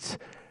against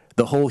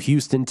the whole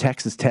Houston,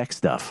 Texas Tech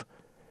stuff.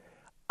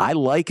 I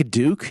like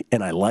Duke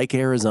and I like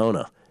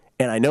Arizona.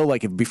 And I know,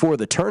 like, if before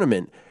the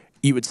tournament,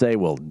 you would say,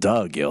 well,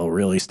 Doug, you're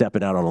really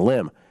stepping out on a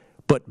limb.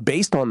 But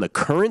based on the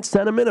current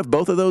sentiment of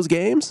both of those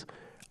games,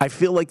 I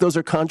feel like those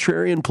are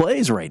contrarian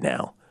plays right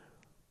now.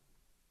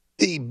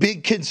 The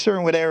big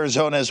concern with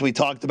Arizona, as we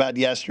talked about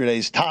yesterday,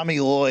 is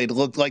Tommy Lloyd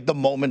looked like the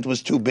moment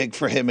was too big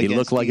for him. He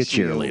looked like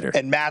TCU, a cheerleader.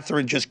 And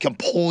Matherin just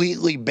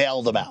completely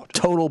bailed him out.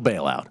 Total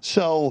bailout.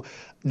 So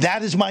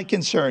that is my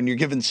concern. You're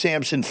giving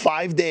Sampson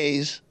 5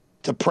 days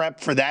to prep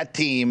for that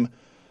team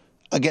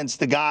against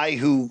the guy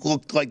who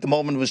looked like the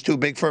moment was too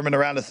big for him in a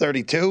round of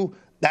 32.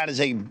 That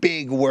is a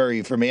big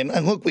worry for me.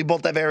 And look, we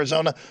both have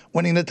Arizona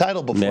winning the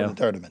title before the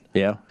tournament.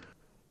 Yeah.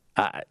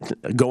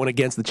 Going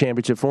against the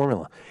championship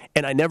formula.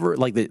 And I never,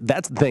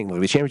 that's the thing.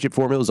 The championship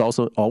formula is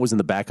also always in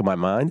the back of my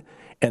mind.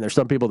 And there's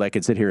some people that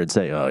can sit here and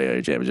say, oh, yeah,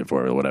 championship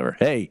formula, whatever.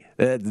 Hey,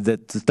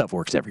 that stuff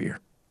works every year.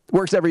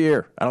 Works every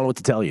year. I don't know what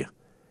to tell you.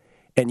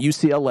 And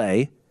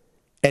UCLA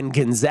and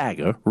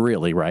Gonzaga,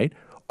 really, right,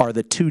 are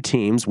the two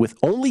teams with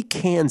only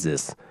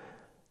Kansas,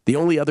 the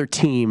only other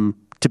team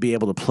to be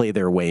able to play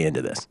their way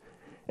into this.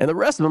 And the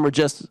rest of them are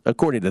just,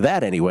 according to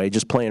that anyway,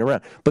 just playing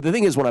around. But the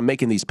thing is, when I'm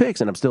making these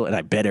picks, and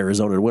I bet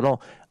Arizona to win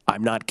all,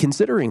 I'm not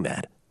considering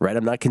that, right?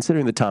 I'm not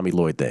considering the Tommy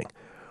Lloyd thing.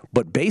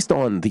 But based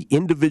on the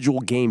individual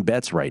game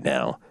bets right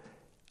now,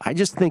 I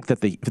just think that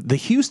the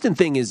Houston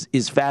thing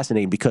is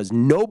fascinating, because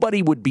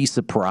nobody would be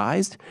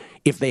surprised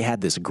if they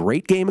had this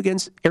great game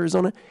against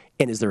Arizona.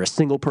 And is there a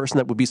single person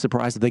that would be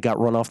surprised if they got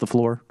run off the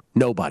floor?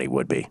 Nobody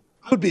would be.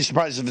 I would be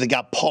surprised if they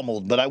got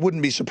pummeled, but I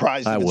wouldn't be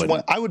surprised if it's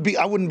one. I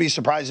wouldn't be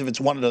surprised if it's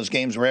one of those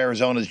games where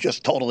Arizona's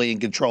just totally in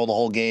control the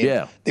whole game.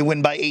 Yeah. They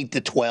win by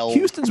 8-12.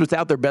 Houston's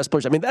without their best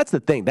players. I mean, that's the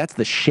thing. That's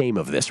the shame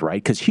of this,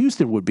 right? Because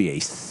Houston would be a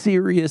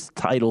serious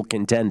title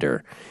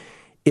contender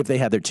if they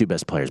had their two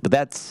best players. But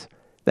that's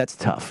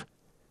tough.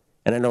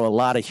 And I know a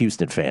lot of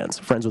Houston fans,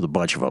 friends with a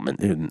bunch of them,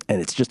 and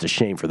it's just a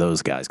shame for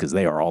those guys because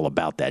they are all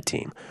about that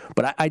team.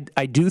 But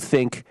I do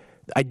think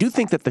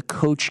that the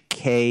Coach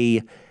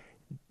K,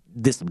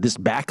 this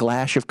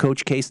backlash of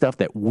Coach K stuff,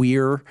 that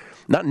we're,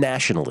 not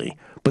nationally,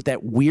 but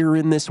that we're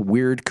in this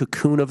weird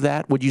cocoon of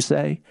that, would you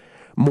say?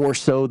 More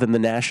so than the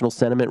national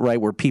sentiment,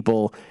 right? Where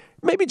people,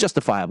 maybe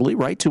justifiably,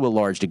 right, to a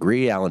large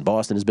degree. Alan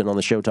Boston has been on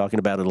the show talking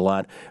about it a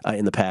lot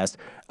in the past,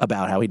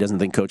 about how he doesn't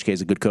think Coach K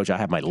is a good coach. I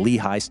have my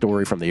Lehigh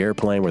story from the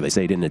airplane where they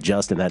say he didn't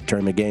adjust in that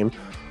tournament game.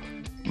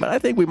 But I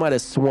think we might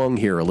have swung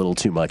here a little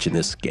too much in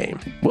this game.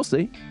 We'll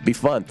see. Be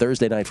fun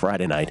Thursday night,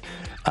 Friday night,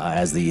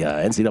 as the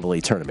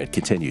NCAA tournament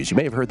continues. You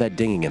may have heard that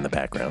dinging in the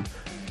background.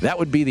 That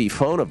would be the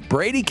phone of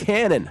Brady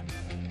Cannon,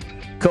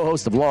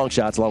 co-host of Long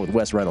Shots, along with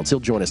Wes Reynolds.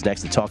 He'll join us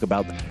next to talk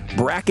about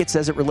brackets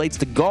as it relates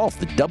to golf,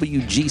 the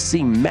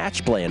WGC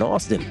match play in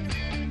Austin.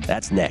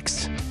 That's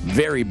next.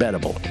 Very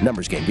bettable.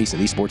 Numbers Game, VSiN,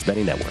 the Sports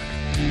Betting Network.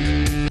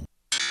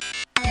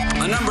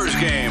 A Numbers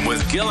Game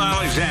with Gil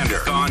Alexander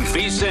on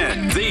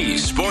VSiN, the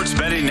Sports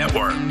Betting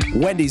Network.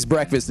 Wendy's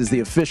Breakfast is the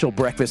official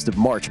breakfast of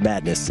March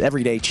Madness.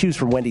 Every day, choose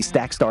from Wendy's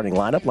stacked starting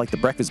lineup like the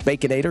Breakfast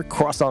Baconator,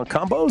 croissant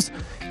combos,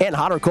 and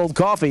hot or cold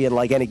coffee. And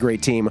like any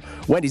great team,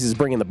 Wendy's is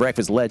bringing the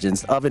breakfast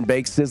legends: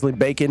 oven-baked sizzling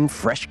bacon,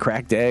 fresh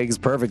cracked eggs,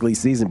 perfectly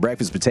seasoned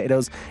breakfast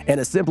potatoes, and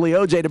a Simply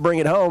OJ to bring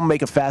it home.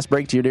 Make a fast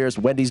break to your nearest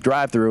Wendy's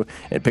drive-thru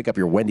and pick up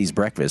your Wendy's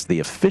Breakfast,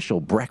 the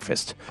official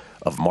breakfast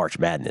of March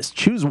Madness.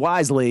 Choose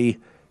wisely.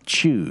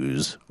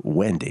 Choose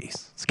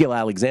Wendy's. Gil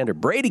Alexander.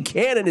 Brady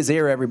Cannon is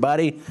here,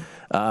 everybody.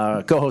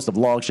 Co-host of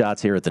Long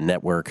Shots here at the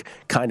network.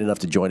 Kind enough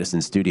to join us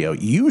in studio.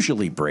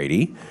 Usually,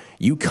 Brady,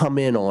 you come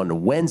in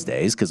on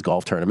Wednesdays because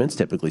golf tournaments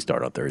typically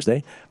start on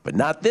Thursday, but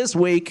not this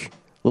week.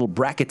 A little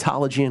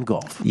bracketology in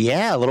golf.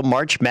 Yeah, a little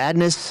March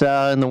Madness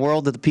in the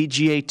world of the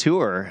PGA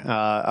Tour.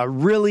 A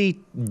really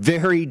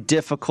very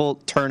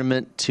difficult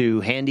tournament to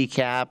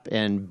handicap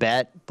and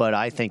bet, but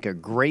I think a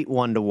great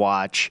one to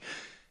watch.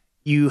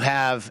 You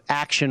have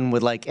action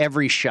with like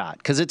every shot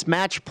because it's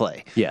match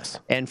play. Yes.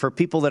 And for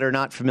people that are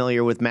not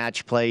familiar with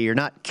match play, you're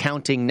not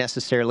counting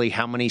necessarily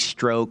how many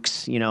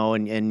strokes,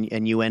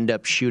 and you end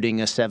up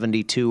shooting a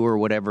 72 or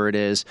whatever it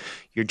is.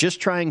 You're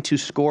just trying to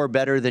score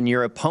better than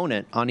your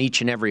opponent on each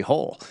and every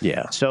hole.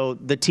 Yeah. So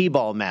the tee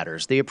ball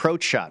matters, the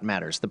approach shot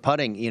matters, the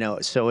putting,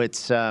 so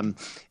it's and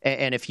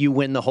if you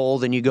win the hole,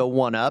 then you go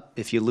one up.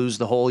 If you lose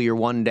the hole, you're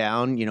one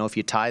down. If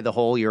you tie the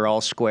hole, you're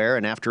all square.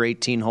 And after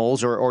 18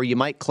 holes, or you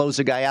might close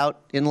a guy out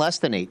in less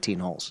than 18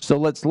 holes. So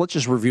let's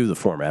just review the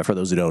format for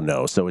those who don't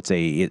know. So first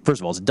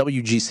of all, it's a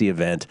WGC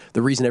event.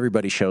 The reason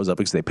everybody shows up is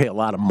because they pay a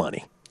lot of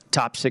money.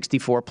 Top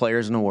 64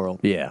 players in the world.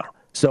 Yeah.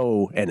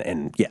 So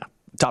and yeah.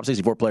 Top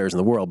 64 players in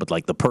the world,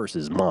 but the purse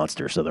is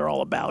monster, so they're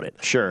all about it.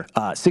 Sure.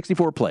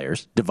 64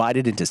 players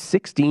divided into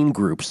 16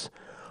 groups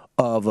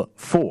of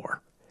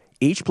 4.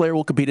 Each player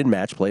will compete in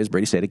match play, as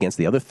Brady said, against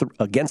the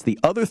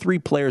other 3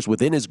 players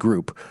within his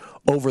group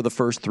over the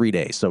first 3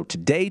 days. So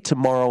today,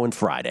 tomorrow, and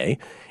Friday,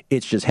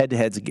 it's just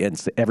head-to-heads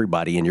against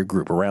everybody in your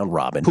group, around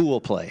robin.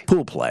 Pool play.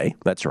 Pool play,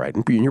 that's right,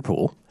 in your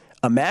pool.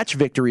 A match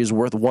victory is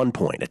worth 1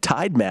 point. A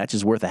tied match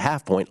is worth a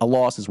half point. A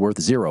loss is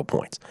worth 0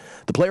 points.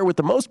 The player with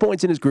the most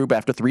points in his group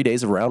after 3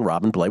 days of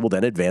round-robin play will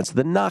then advance to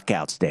the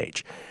knockout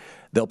stage.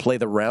 They'll play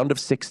the round of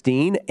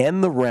 16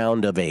 and the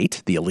round of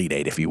 8, the Elite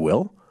 8, if you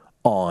will,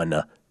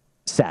 on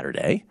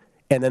Saturday.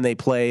 And then they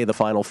play the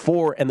Final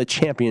 4 and the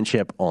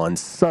championship on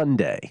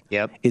Sunday.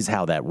 Yep. Is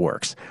how that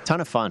works.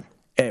 Ton of fun.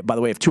 By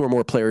the way, if 2 or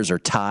more players are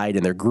tied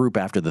in their group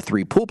after the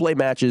 3 pool play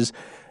matches,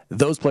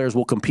 those players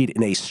will compete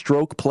in a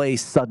stroke play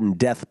sudden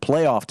death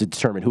playoff to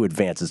determine who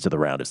advances to the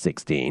round of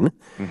 16.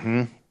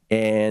 Mm-hmm.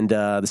 And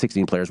the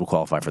 16 players will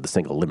qualify for the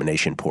single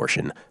elimination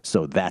portion.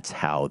 So that's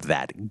how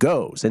that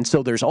goes. And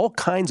so there's all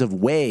kinds of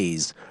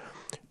ways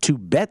to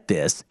bet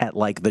this at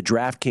the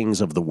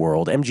DraftKings of the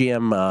world.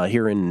 MGM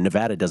here in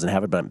Nevada doesn't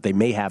have it, but they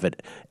may have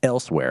it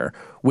elsewhere,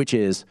 which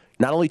is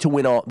not only to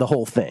win the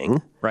whole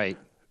thing. Right.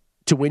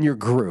 To win your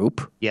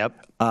group.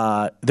 Yep.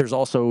 There's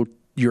also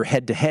your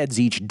head-to-heads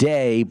each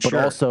day, but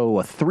Sure. also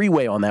a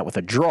 3-way on that with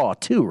a draw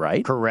too,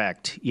 right?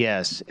 Correct.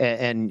 Yes.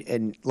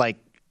 And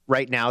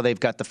right now they've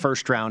got the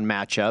first round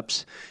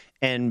matchups.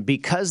 And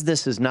because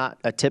this is not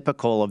a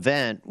typical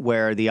event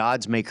where the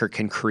odds maker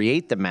can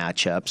create the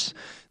matchups,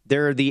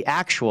 they're the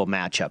actual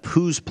matchup.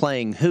 Who's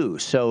playing who?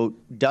 So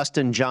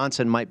Dustin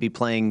Johnson might be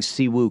playing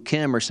Siwoo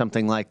Kim or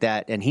something like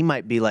that, and he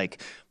might be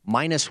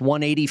minus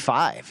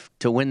 185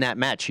 to win that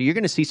match. So you're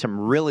going to see some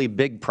really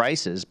big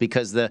prices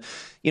because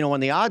when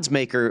the odds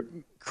maker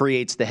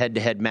creates the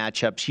head-to-head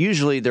matchups,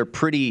 usually they're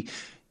pretty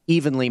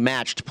evenly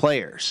matched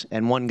players,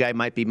 and one guy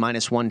might be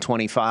minus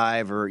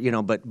 125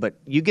 but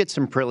you get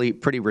some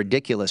pretty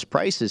ridiculous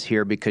prices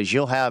here because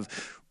you'll have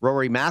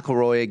Rory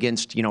McIlroy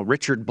against,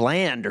 Richard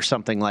Bland or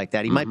something like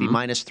that. He might be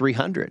minus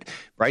 300.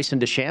 Bryson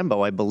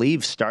DeChambeau, I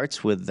believe,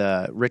 starts with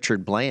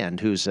Richard Bland,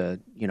 who's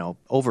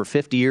over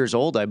 50 years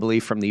old, I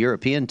believe, from the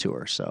European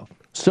Tour. So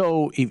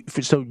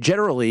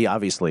generally,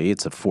 obviously,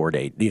 it's a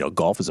 4-day.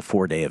 Golf is a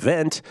 4-day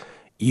event.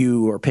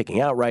 You are picking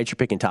outrights. You're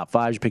picking top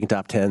 5s. You're picking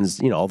top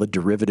 10s. All the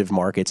derivative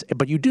markets.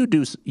 But you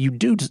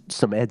do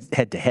some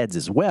head-to-heads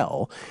as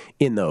well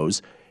in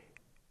those.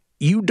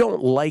 You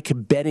don't like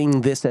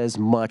betting this as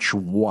much.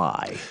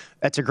 Why?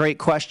 That's a great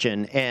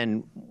question.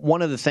 And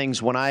one of the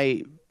things when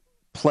I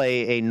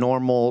play a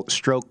normal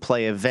stroke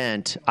play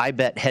event, I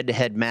bet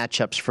head-to-head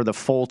matchups for the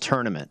full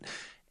tournament.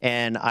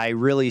 And I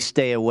really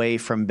stay away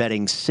from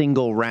betting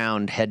single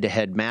round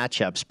head-to-head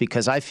matchups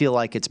because I feel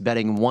like it's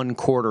betting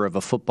 1/4 of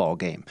a football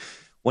game.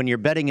 When you're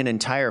betting an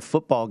entire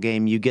football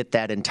game, you get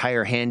that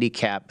entire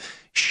handicap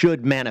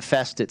should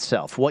manifest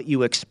itself. What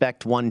you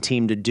expect one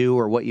team to do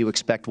or what you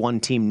expect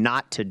one team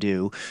not to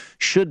do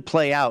should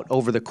play out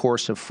over the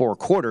course of 4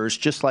 quarters,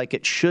 just like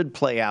it should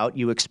play out,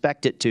 you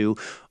expect it to,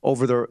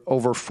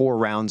 over 4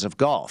 rounds of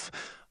golf.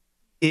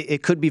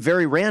 It could be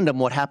very random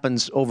what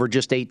happens over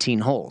just 18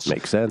 holes.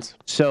 Makes sense.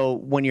 So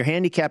when you're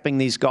handicapping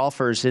these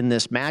golfers in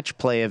this match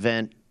play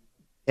event,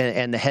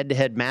 and the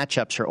head-to-head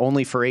matchups are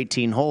only for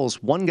 18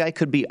 holes, one guy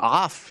could be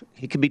off.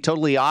 He could be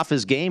totally off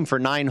his game for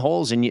 9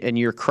 holes, and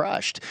you're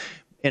crushed.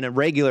 In a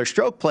regular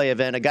stroke play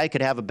event, a guy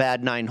could have a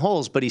bad 9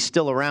 holes, but he's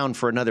still around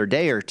for another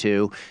day or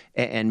two,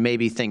 and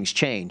maybe things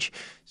change.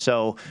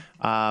 So,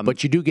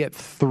 but you do get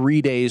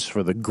 3 days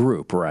for the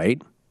group,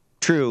 right?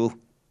 True.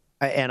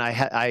 And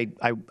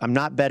I'm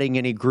not betting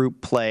any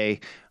group play.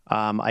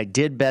 I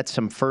did bet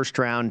some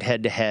first-round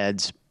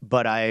head-to-heads,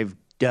 but I've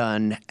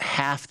done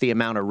half the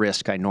amount of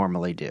risk I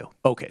normally do.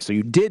 Okay, so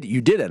you did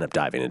end up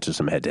diving into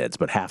some head-to-heads,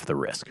 but half the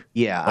risk.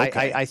 Yeah,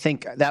 okay. I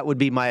think that would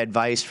be my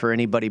advice for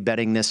anybody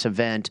betting this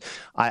event.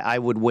 I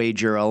would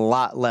wager a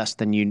lot less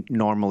than you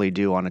normally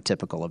do on a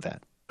typical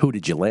event. Who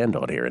did you land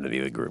on here in any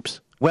of the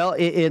groups? Well,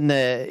 in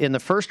the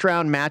first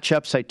round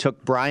matchups, I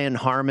took Brian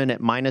Harman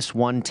at minus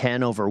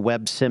 110 over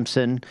Webb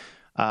Simpson.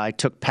 I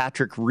took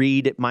Patrick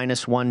Reed at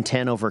minus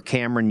 110 over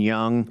Cameron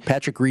Young.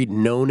 Patrick Reed,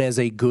 known as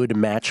a good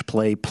match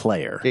play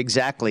player.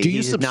 Exactly.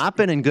 He's not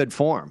been in good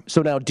form.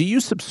 So now, do you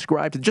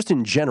subscribe to, just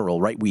in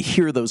general, right? We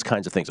hear those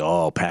kinds of things.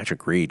 Oh,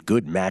 Patrick Reed,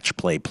 good match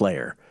play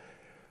player.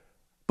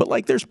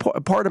 But there's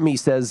part of me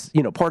says,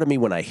 part of me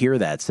when I hear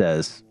that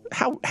says,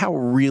 how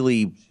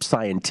really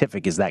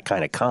scientific is that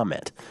kind of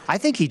comment? I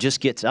think he just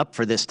gets up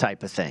for this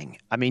type of thing.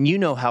 I mean, you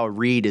know how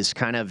Reed is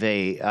kind of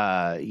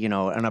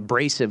an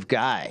abrasive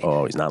guy.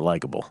 Oh, he's not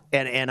likable.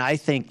 And I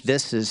think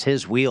this is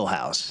his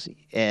wheelhouse.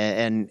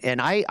 And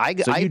I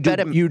bet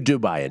him. You do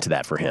buy into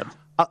that for him.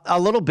 A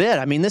little bit.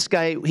 I mean, this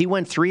guy, he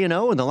went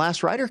 3-0 in the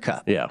last Ryder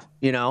Cup. Yeah.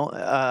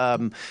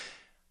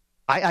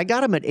 I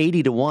got him at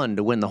 80-1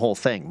 to win the whole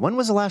thing. When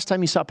was the last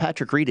time you saw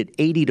Patrick Reed at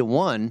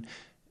 80-1?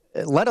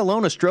 Let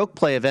alone a stroke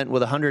play event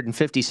with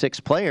 156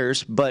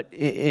 players, but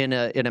in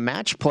a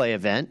match play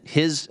event,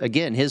 his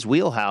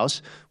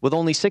wheelhouse with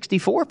only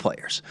 64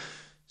 players.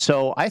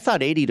 So I thought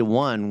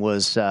 80-1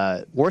 was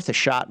worth a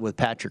shot with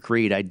Patrick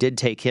Reed. I did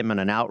take him in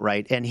an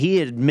outright, and he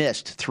had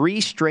missed 3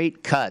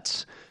 straight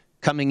cuts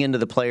coming into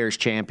the Players'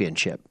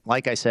 Championship.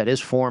 Like I said, his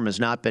form has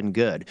not been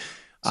good.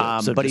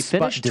 But he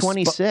finished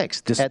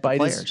 26th at the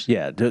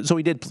Players. So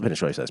he did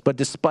finish 26th. But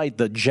despite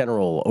the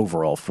general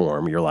overall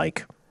form, you're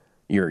like,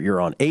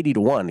 you're on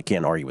 80-1. You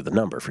can't argue with the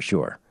number for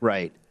sure.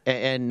 Right.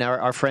 And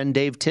our friend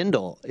Dave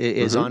Tyndall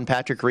is on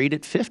Patrick Reed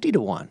at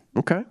 50-1.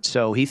 Okay.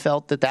 So he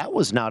felt that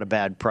was not a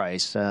bad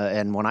price.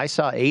 And when I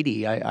saw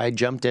 80, I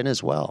jumped in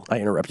as well. I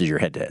interrupted your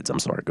head-to-heads. I'm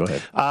sorry. Go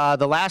ahead.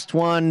 The last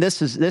one,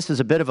 this is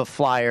a bit of a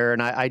flyer,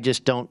 and I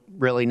just don't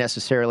really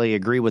necessarily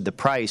agree with the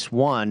price.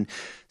 One,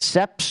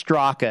 Sepp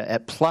Straka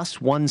at plus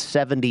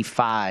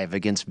 175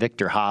 against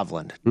Viktor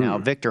Hovland. Now,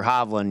 Viktor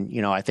Hovland,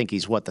 I think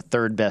he's the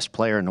third best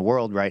player in the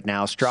world right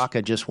now.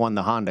 Straka just won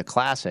the Honda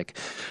Classic.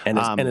 And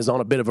is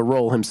on a bit of a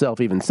roll himself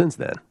even since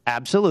then.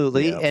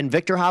 Absolutely. Yep. And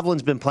Viktor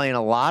Hovland's been playing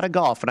a lot of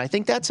golf, and I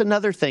think that's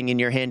another thing in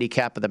your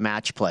handicap of the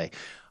match play.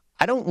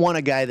 I don't want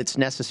a guy that's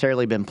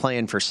necessarily been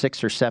playing for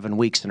 6 or 7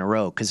 weeks in a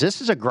row, because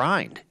this is a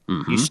grind.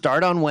 You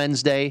start on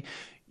Wednesday.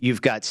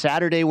 You've got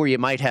Saturday where you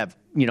might have,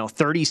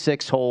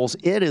 36 holes.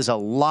 It is a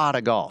lot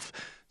of golf.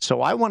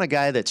 So I want a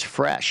guy that's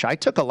fresh. I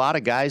took a lot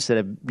of guys that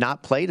have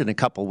not played in a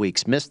couple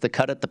weeks, missed the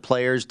cut at the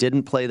Players,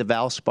 didn't play the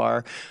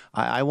Valspar.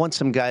 I want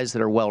some guys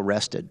that are well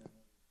rested.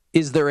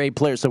 Is there a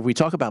player? So if we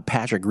talk about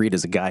Patrick Reed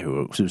as a guy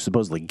who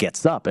supposedly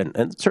gets up,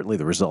 and certainly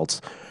the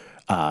results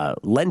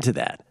lend to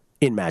that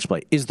in match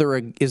play. Is there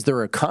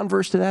a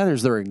converse to that?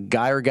 Is there a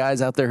guy or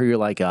guys out there who you're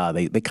like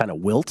they kind of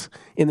wilt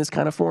in this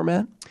kind of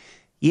format?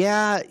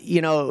 Yeah,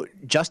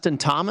 Justin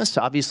Thomas,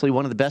 obviously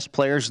one of the best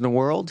players in the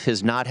world,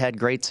 has not had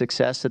great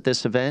success at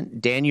this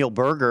event. Daniel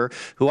Berger,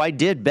 who I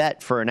did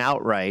bet for an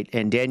outright,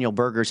 and Daniel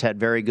Berger's had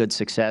very good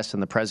success in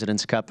the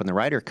President's Cup and the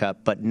Ryder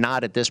Cup, but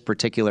not at this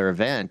particular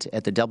event.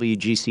 At the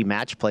WGC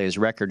match play, his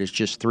record is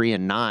just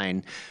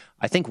 3-9.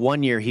 I think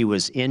one year he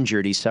was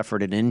injured. He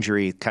suffered an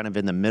injury kind of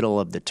in the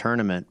middle of the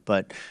tournament.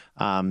 But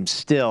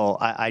still,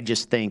 I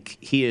just think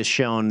he has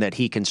shown that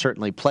he can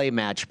certainly play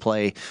match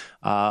play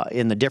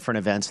in the different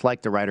events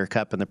like the Ryder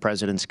Cup and the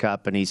President's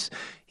Cup. And he's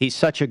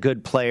such a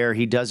good player.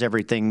 He does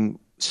everything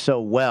so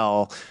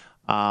well.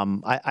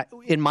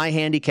 In my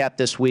handicap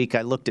this week,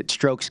 I looked at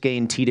strokes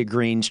gained tee to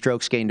green,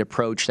 strokes gained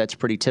approach. That's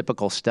pretty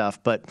typical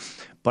stuff.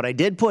 But I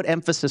did put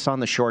emphasis on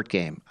the short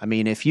game. I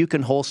mean, if you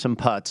can hole some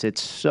putts,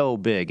 it's so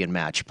big in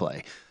match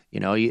play.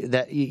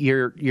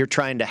 You're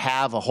trying to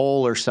have a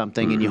hole or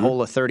something, and you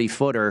hole a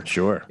 30-footer.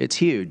 Sure, it's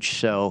huge.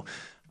 So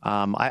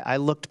I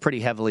looked pretty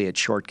heavily at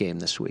short game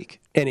this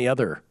week. Any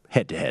other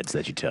head-to-heads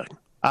that you took?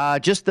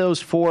 Just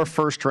those 4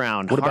 first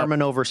round.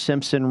 Harman over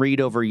Simpson, Reed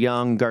over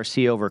Young,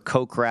 Garcia over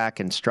Kokrak,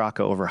 and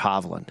Straka over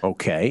Hovland.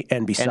 Okay.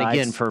 And besides, and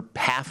again, for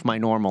half my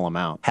normal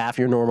amount. Half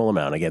your normal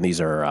amount. Again,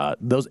 these are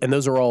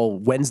those are all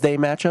Wednesday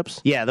matchups?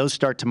 Yeah, those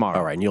start tomorrow.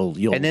 All right, and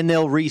and then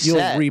they'll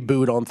reset. You'll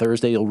reboot on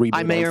Thursday, you'll reboot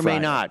I may on or Friday.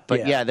 may not,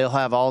 but yeah, they'll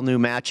have all new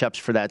matchups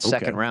for that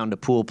second round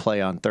of pool play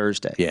on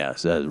Thursday. Yeah,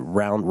 so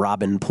round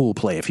robin pool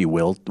play, if you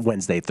will,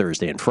 Wednesday,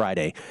 Thursday, and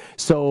Friday.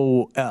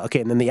 So,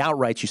 and then the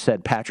outrights, you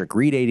said Patrick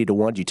Reed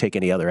 80-1. Did you take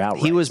any other outrights?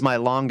 He was my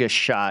longest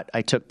shot.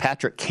 I took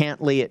Patrick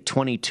Cantley at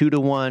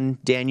 22-1,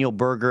 Daniel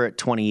Berger at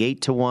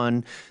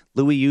 28-1,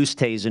 Louis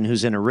Oosthuizen,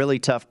 who's in a really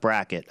tough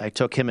bracket. I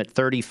took him at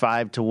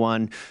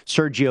 35-1.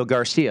 Sergio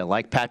Garcia,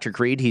 like Patrick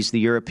Reed, he's the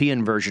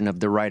European version of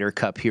the Ryder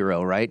Cup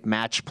hero, right?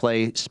 Match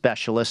play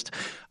specialist.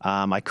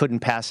 I couldn't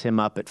pass him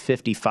up at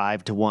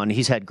 55-1.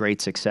 He's had great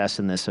success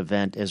in this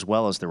event as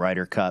well as the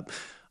Ryder Cup.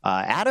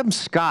 Adam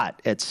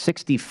Scott at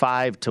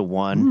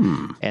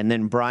 65-1, and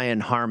then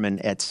Brian Harman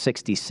at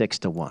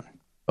 66-1.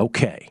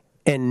 Okay.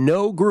 And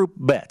no group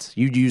bets.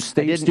 You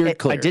steered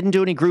clear. I didn't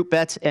do any group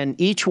bets,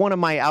 and each one of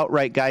my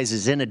outright guys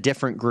is in a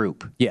different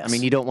group. Yes. I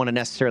mean, you don't want to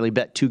necessarily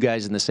bet 2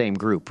 guys in the same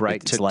group,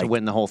 right, to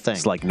win the whole thing.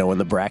 It's like knowing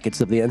the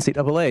brackets of the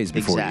NCAAs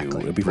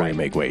before you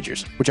make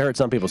wagers, which I heard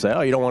some people say,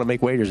 oh, you don't want to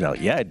make wagers now.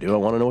 Yeah, I do. I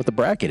want to know what the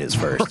bracket is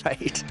first.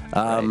 Right.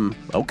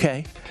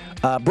 Okay.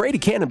 Brady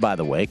Cannon, by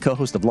the way,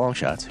 co-host of Long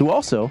Shots, who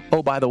also,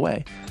 oh, by the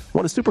way,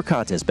 won a super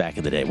contest back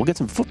in the day. We'll get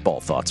some football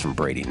thoughts from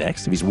Brady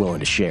next, if he's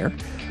willing to share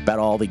about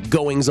all the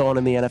goings-on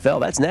in the NFL.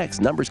 That's next.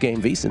 Numbers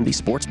Game VSiN, the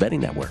Sports Betting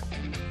Network.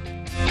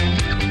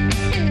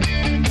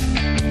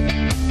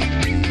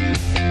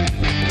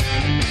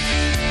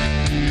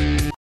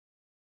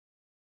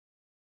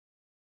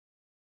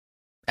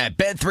 At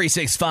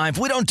Bet365,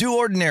 we don't do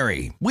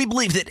ordinary. We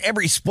believe that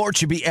every sport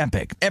should be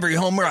epic. Every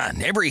home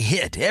run, every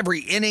hit,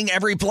 every inning,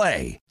 every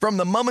play. From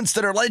the moments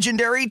that are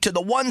legendary to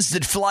the ones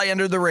that fly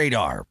under the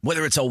radar.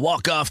 Whether it's a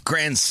walk-off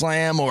grand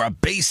slam or a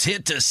base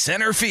hit to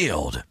center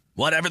field.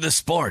 Whatever the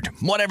sport,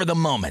 whatever the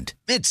moment.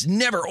 It's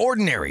never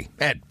ordinary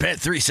at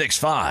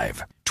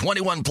Bet365.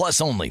 21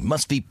 plus only.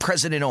 Must be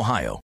present in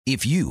Ohio.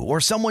 If you or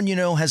someone you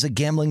know has a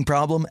gambling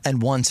problem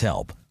and wants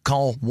help,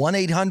 call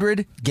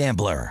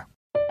 1-800-GAMBLER.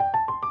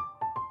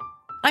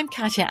 I'm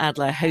Katya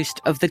Adler, host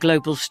of The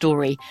Global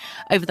Story.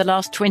 Over the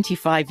last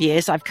 25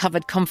 years, I've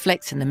covered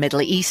conflicts in the Middle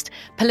East,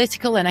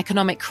 political and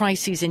economic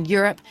crises in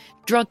Europe,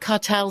 drug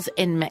cartels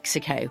in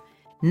Mexico.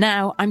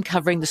 Now I'm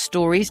covering the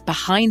stories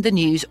behind the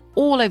news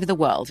all over the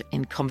world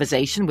in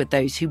conversation with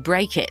those who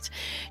break it.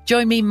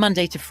 Join me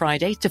Monday to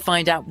Friday to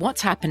find out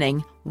what's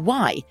happening,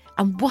 why,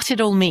 and what it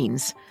all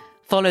means.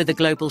 Follow The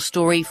Global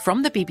Story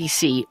from the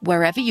BBC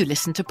wherever you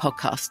listen to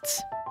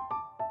podcasts.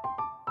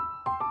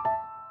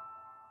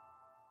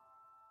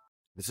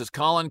 This is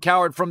Colin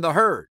Cowherd from The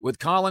Herd with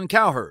Colin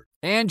Cowherd.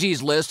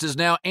 Angie's List is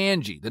now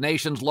Angie, the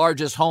nation's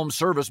largest home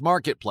service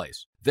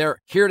marketplace. They're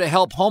here to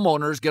help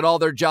homeowners get all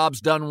their jobs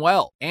done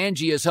well.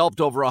 Angie has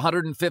helped over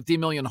 150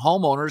 million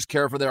homeowners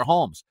care for their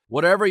homes.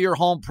 Whatever your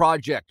home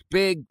project,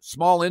 big,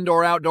 small,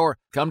 indoor, outdoor,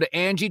 come to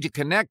Angie to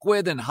connect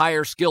with and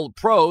hire skilled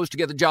pros to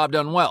get the job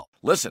done well.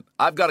 Listen,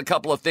 I've got a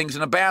couple of things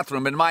in a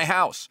bathroom in my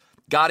house.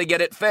 Got to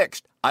get it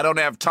fixed. I don't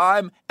have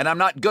time, and I'm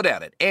not good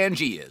at it.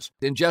 Angie is.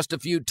 In just a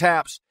few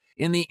taps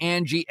in the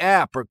Angie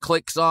app or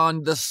clicks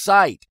on the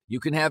site, you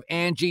can have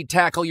Angie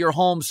tackle your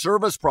home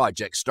service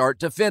project start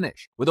to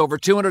finish. With over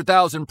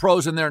 200,000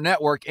 pros in their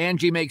network,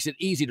 Angie makes it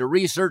easy to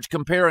research,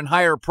 compare, and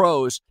hire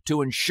pros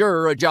to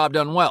ensure a job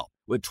done well.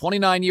 With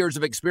 29 years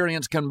of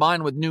experience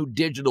combined with new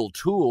digital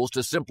tools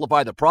to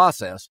simplify the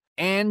process,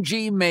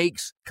 Angie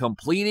makes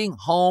completing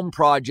home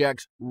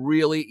projects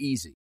really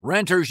easy.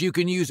 Renters, you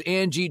can use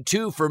Angie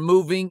too for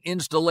moving,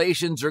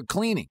 installations, or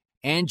cleaning.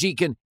 Angie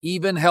can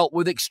even help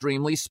with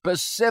extremely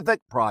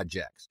specific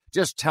projects.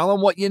 Just tell them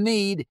what you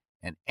need,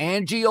 and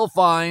Angie will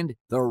find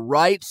the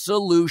right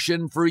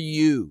solution for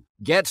you.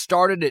 Get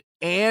started at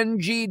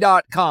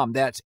Angie.com.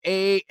 That's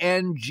ANGI.com,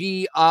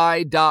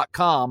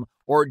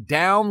 or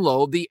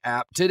download the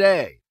app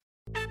today.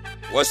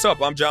 What's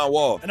up? I'm John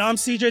Wall. And I'm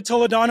CJ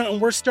Toledano, and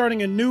we're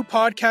starting a new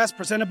podcast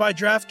presented by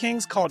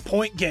DraftKings called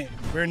Point Game.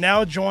 We're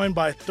now joined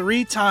by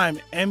three-time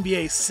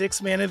NBA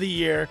Sixth Man of the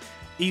Year,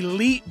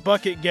 elite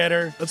bucket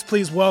getter. Let's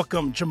please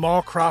welcome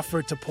Jamal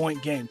Crawford to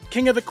Point Game.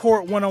 King of the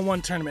Court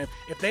one-on-one tournament.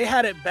 If they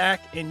had it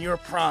back in your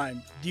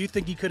prime, do you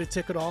think you could have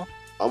took it all?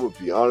 I'm going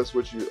to be honest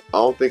with you. I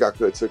don't think I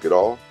could have took it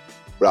all,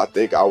 but I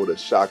think I would have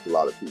shocked a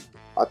lot of people.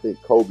 I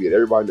think Kobe and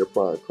everybody in their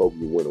prime, Kobe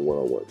would win a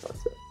one-on-one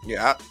contest.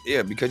 Yeah,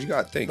 because you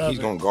got to think, he's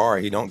going to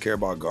guard. He don't care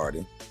about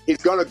guarding. He's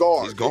going to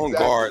guard. He's going to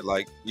guard.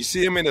 Like, you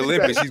see him in the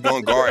Olympics, he's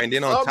going to guard. And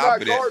then on top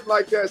of that. I'm not guarding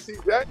like that,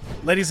 CJ.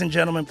 Ladies and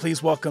gentlemen,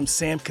 please welcome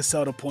Sam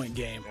Cassell to Point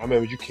Game. I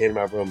remember you came in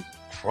my room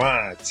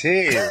crying,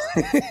 tears,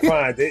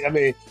 crying. I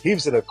mean, he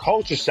was in a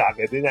culture shock.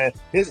 And then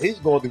he's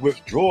going through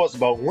withdrawals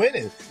about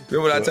winning.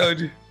 Remember what I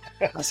told you?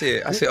 I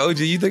said, OG,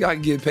 you think I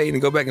can get paid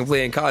and go back and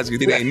play in college? You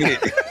think ain't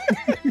it?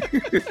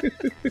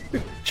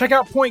 Check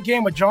out Point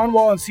Game with John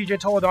Wall and CJ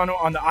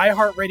Toledano on the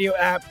iHeartRadio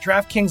app,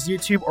 DraftKings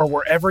YouTube, or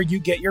wherever you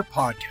get your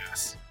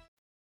podcasts.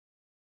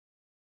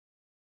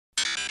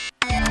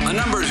 A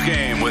numbers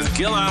game with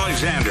Gil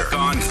Alexander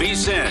on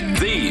VSiN,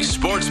 the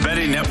Sports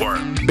Betting Network.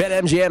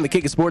 BetMGM, the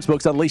king of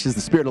sportsbooks, unleashes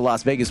the spirit of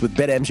Las Vegas with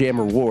BetMGM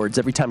rewards.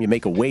 Every time you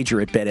make a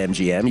wager at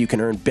BetMGM, you can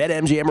earn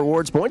BetMGM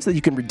rewards points that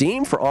you can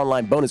redeem for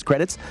online bonus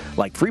credits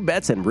like free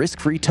bets and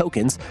risk-free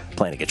tokens.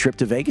 Planning a trip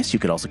to Vegas, you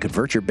can also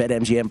convert your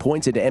BetMGM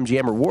points into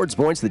MGM rewards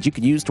points that you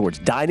can use towards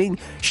dining,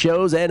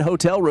 shows, and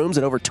hotel rooms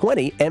at over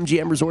 20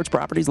 MGM Resorts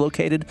properties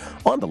located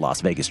on the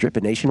Las Vegas Strip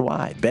and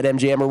nationwide.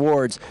 BetMGM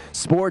Rewards,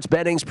 sports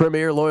betting's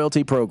premier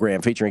loyalty program,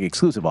 featuring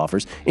exclusive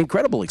offers,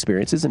 incredible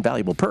experiences, and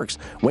valuable perks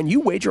when you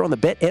wager on the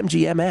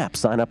BetMGM app.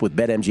 Sign up with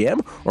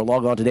BetMGM or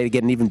log on today to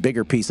get an even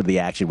bigger piece of the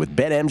action with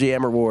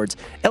BetMGM rewards.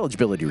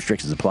 Eligibility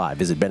restrictions apply.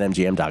 Visit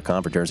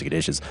BetMGM.com for terms and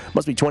conditions.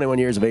 Must be 21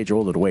 years of age or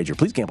older to wager.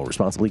 Please gamble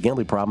responsibly.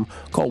 Gambling problem?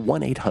 Call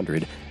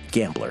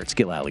 1-800-GAMBLER. It's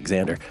Gil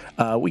Alexander.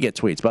 We get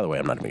tweets. By the way,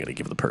 I'm not even going to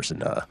give the person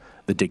the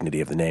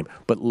dignity of the name,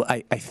 but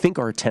I think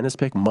our tennis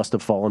pick must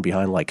have fallen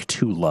behind like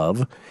 2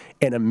 love,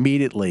 and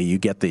immediately you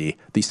get the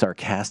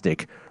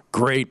sarcastic,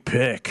 great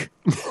pick,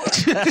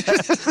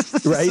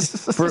 right?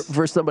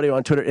 For somebody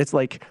on Twitter, it's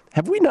like,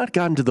 have we not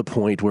gotten to the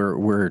point where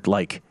we're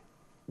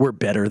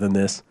better than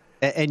this?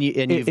 And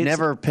you've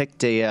never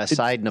picked a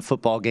side in a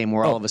football game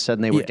where all of a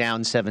sudden they were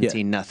down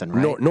 17-0,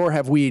 right? Nor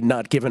have we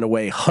not given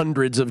away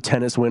hundreds of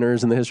tennis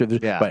winners in the history of the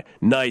But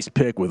nice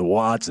pick with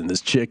Watson. This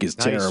chick is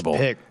terrible.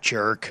 Nice pick,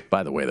 jerk.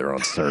 By the way, they're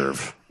on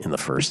serve in the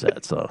first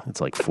set, so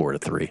it's like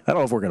 4-3. I don't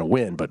know if we're going to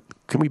win, but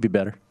can we be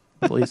better?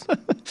 Please.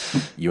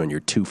 You and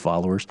your 2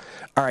 followers.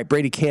 All right,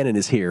 Brady Cannon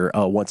is here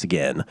once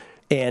again.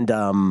 And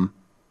one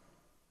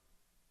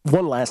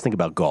last thing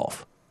about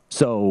golf.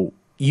 So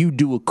you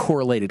do a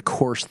correlated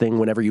course thing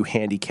whenever you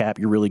handicap.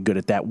 You're really good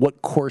at that.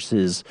 What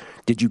courses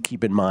did you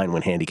keep in mind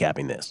when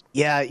handicapping this?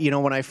 Yeah,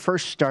 when I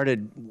first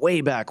started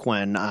way back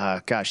when,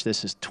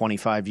 this is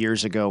 25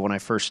 years ago, when I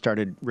first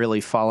started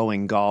really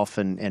following golf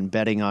and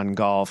betting on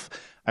golf,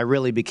 I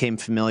really became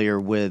familiar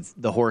with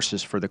the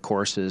horses for the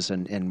courses.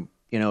 And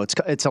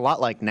it's a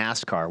lot like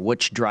NASCAR,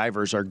 which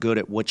drivers are good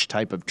at which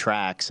type of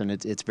tracks, and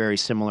it's very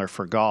similar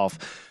for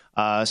golf.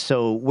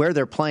 So where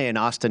they're playing,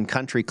 Austin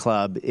Country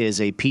Club, is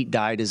a Pete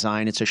Dye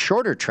design. It's a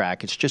shorter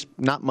track. It's just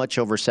not much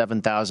over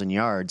 7,000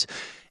 yards.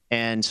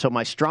 And so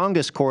my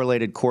strongest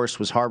correlated course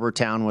was Harbor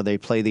Town, where they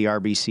play the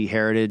RBC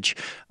Heritage.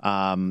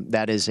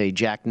 That is a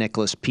Jack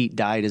Nicklaus, Pete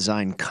Dye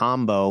design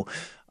combo.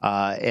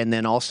 And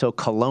then also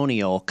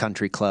Colonial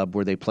Country Club,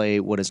 where they play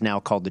what is now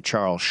called the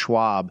Charles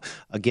Schwab.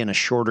 Again, a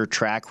shorter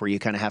track where you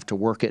kind of have to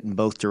work it in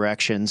both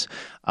directions.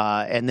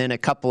 And then a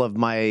couple of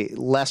my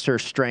lesser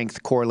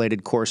strength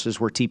correlated courses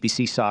were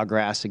TPC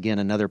Sawgrass, again,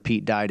 another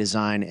Pete Dye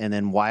design, and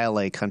then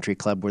Waialae Country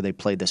Club, where they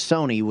play the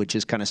Sony, which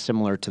is kind of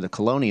similar to the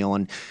Colonial.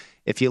 And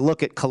if you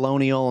look at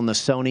Colonial and the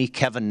Sony,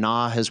 Kevin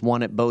Na has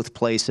won at both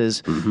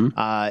places. Mm-hmm.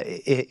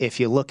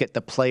 If you look at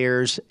the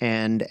players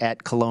and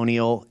at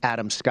Colonial,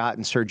 Adam Scott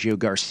and Sergio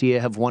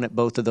Garcia have won at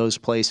both of those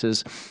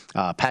places.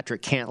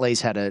 Patrick Cantlay's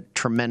had a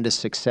tremendous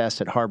success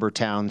at Harbor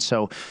Town.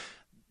 So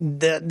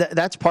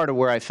that's part of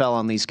where I fell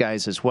on these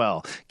guys as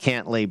well.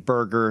 Cantlay,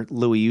 Berger,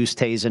 Louis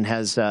Oosthuizen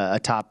has a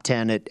top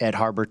 10 at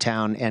Harbor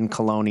Town and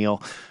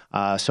Colonial.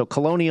 So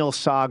Colonial,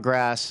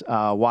 Sawgrass,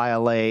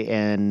 Waialae,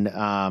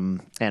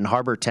 and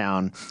Harbor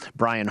Town.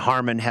 Brian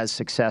Harmon has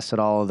success at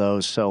all of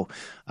those. So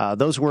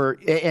those were,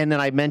 and then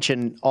I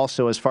mentioned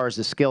also as far as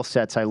the skill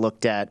sets I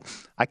looked at,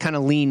 I kind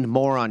of leaned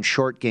more on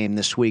short game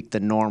this week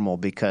than normal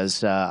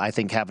because I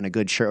think having a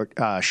good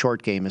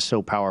short game is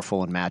so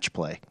powerful in match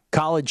play.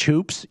 College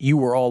hoops, you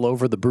were all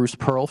over the Bruce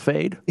Pearl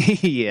fade.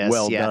 Yes,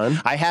 well done.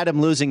 I had him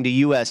losing to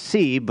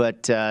USC,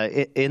 but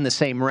in the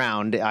same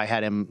round, I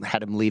had him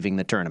leaving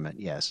the tournament.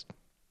 Yes.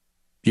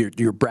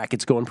 Your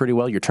bracket's going pretty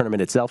well. Your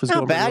tournament itself is not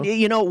going bad.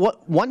 Pretty well?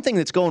 What? One thing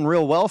that's going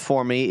real well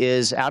for me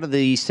is out of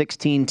the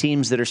 16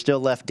 teams that are still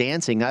left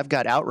dancing, I've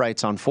got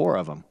outrights on 4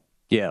 of them.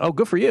 Yeah. Oh,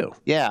 good for you.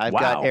 Yeah, I've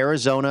got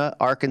Arizona,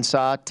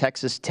 Arkansas,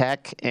 Texas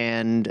Tech,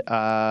 and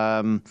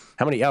how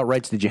many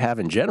outrights did you have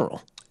in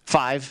general?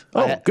 5.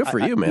 Oh, good for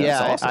you, man. Yeah,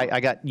 that's awesome. I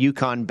got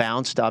UConn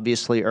bounced,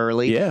 obviously,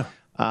 early. Yeah.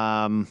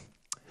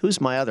 Who's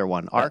my other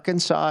one?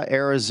 Arkansas,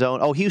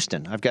 Arizona. Oh,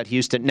 Houston. I've got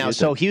Houston. Now,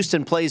 so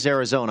Houston plays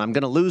Arizona. I'm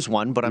going to lose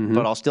one, but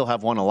I'll still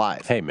have one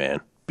alive. Hey, man.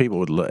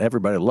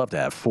 Everybody would love to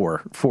have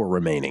four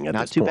remaining at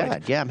this point. Not too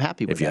bad. Yeah, I'm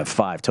happy with that. If you have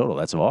 5 total,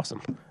 that's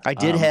awesome. I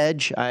did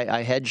hedge.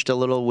 I hedged a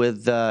little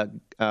with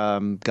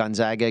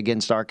Gonzaga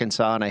against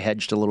Arkansas, and I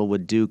hedged a little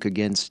with Duke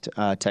against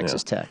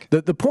Texas Tech.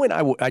 The point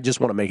I just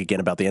want to make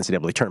again about the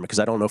NCAA tournament, because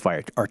I don't know if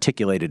I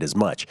articulated as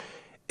much.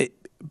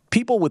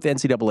 People with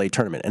NCAA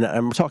tournament, and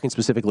I'm talking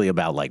specifically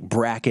about like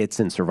brackets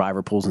and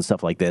survivor pools and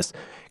stuff like this,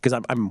 because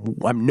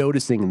I'm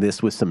noticing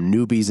this with some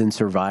newbies and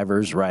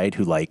survivors, right?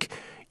 Who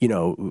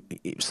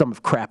some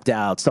have crapped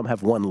out, some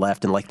have one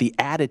left, and like the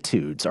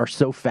attitudes are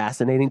so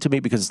fascinating to me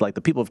because it's like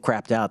the people who've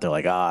crapped out, they're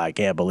like, I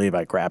can't believe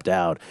I crapped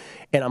out.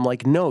 And I'm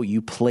like, no,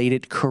 you played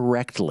it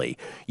correctly.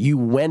 You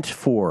went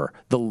for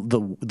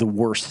the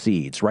worst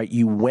seeds, right?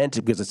 You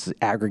went because it's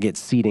aggregate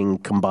seeding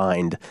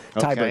combined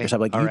tiebreakers.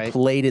 I'm like, you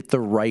played it the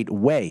right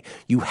way.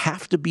 You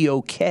have to be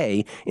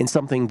okay in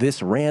something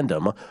this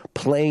random,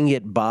 playing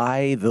it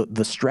by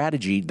the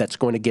strategy that's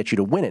going to get you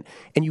to win it.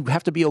 And you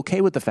have to be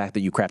okay with the fact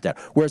that you crapped out.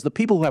 Whereas the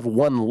people who have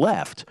one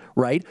left,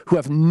 right, who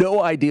have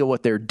no idea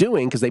what they're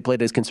doing because they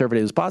played as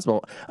conservative as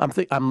possible,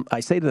 I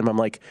say to them, I'm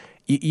like,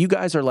 you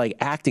guys are like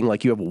acting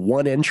like you have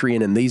one entry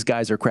in and these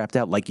guys are crapped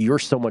out, like you're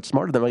so much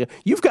smarter than them. Like,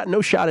 you've got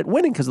no shot at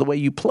winning because of the way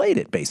you played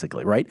it,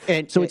 basically, right?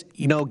 And so it's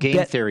no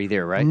game theory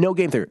there, right? No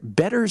game theory.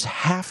 Bettors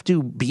have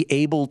to be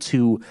able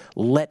to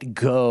let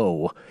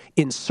go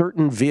in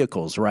certain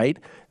vehicles, right?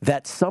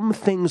 That some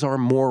things are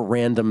more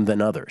random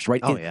than others,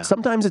 right?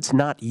 Sometimes it's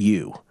not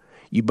you.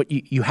 But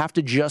you have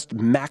to just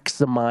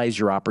maximize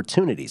your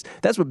opportunities.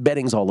 That's what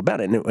betting's all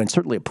about, and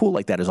certainly a pool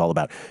like that is all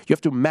about. You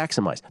have to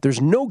maximize. There's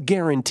no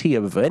guarantee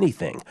of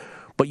anything,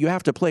 but you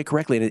have to play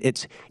correctly.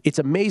 And it's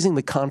amazing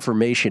the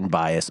confirmation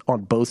bias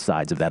on both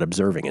sides of that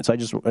observing it. So I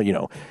just,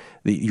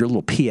 your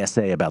little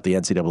PSA about the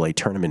NCAA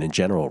tournament in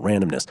general,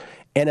 randomness.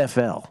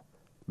 NFL,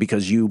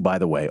 because you, by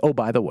the way,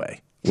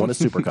 won a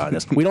super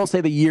contest. We don't say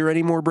the year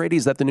anymore, Brady.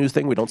 Is that the news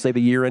thing? We don't say the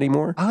year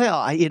anymore?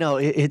 Well,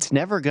 it's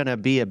never going to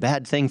be a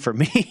bad thing for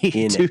me.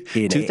 In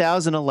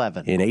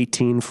 2011. In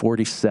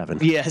 1847.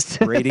 Yes.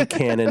 Brady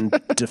Cannon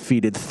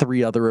defeated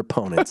 3 other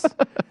opponents.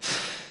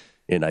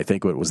 And I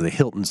think it was the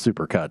Hilton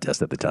Super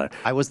Contest at the time.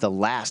 I was the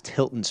last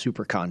Hilton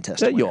Super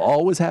Contest winner. You'll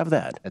always have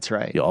that. That's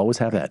right. You'll always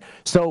have that.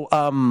 So,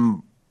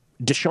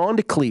 Deshaun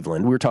to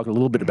Cleveland. We were talking a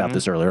little bit about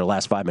this earlier.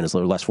 Last 4 minutes,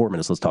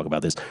 let's talk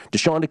about this.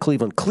 Deshaun to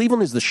Cleveland.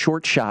 Cleveland is the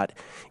short shot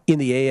in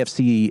the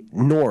AFC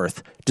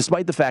North,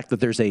 despite the fact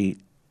that there's a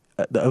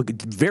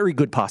very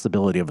good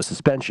possibility of a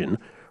suspension,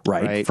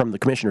 right, from the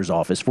commissioner's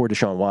office for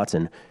Deshaun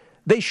Watson.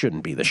 they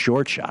shouldn't be the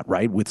short shot,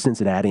 right, with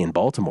Cincinnati and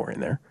Baltimore in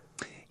there.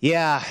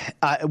 Yeah,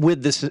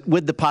 with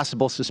the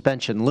possible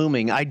suspension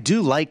looming, I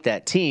do like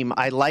that team.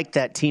 I liked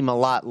that team a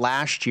lot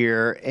last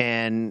year,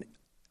 and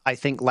I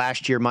think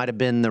last year might have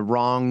been the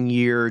wrong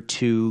year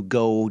to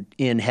go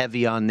in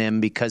heavy on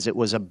them because it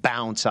was a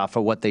bounce off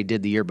of what they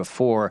did the year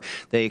before.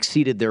 They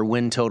exceeded their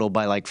win total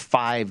by like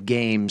 5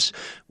 games,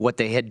 what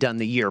they had done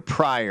the year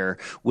prior,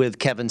 with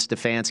Kevin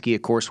Stefanski,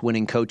 of course,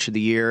 winning Coach of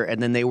the Year,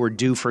 and then they were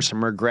due for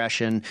some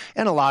regression,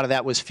 and a lot of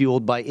that was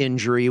fueled by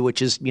injury,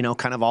 which is,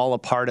 kind of all a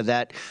part of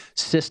that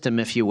system,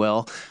 if you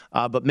will.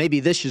 But maybe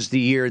this is the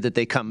year that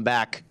they come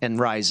back and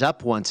rise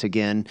up once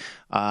again.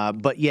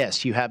 But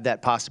yes, you have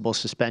that possible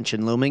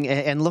suspension looming.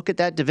 And look at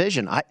that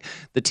division.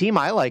 The team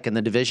I like in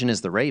the division is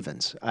the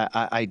Ravens.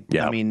 I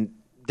mean,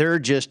 they're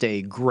just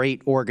a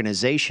great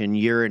organization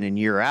year in and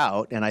year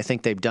out, and I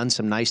think they've done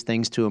some nice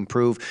things to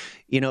improve.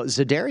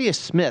 Zadarius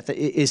Smith,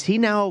 is he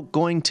now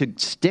going to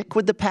stick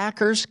with the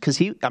Packers? Because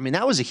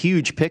that was a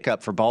huge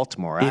pickup for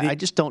Baltimore. I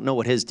just don't know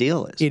what his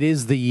deal is. It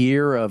is the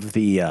year of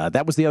the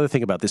that was the other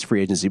thing about this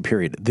free agency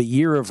period, the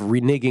year of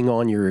reneging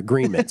on your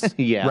agreements.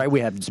 Yeah. Right?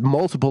 We have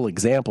multiple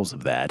examples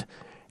of that.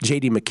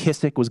 J.D.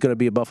 McKissick was going to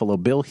be a Buffalo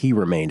Bill. He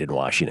remained in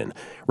Washington.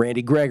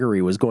 Randy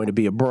Gregory was going to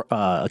be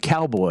a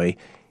Cowboy.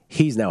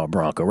 He's now a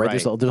Bronco, right?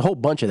 There's a whole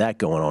bunch of that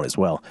going on as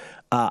well.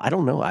 I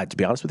don't know. To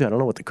be honest with you, I don't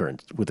know what the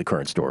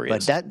current story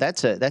is. But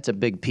that's a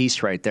big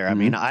piece right there. I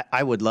mean,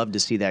 I would love to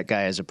see that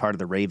guy as a part of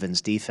the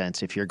Ravens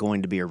defense if you're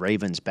going to be a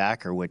Ravens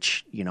backer,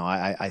 which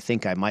I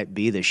think I might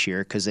be this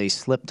year because they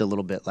slipped a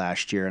little bit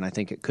last year, and I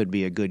think it could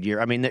be a good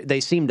year. I mean, they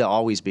seem to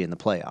always be in the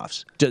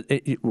playoffs.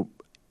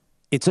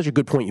 It's such a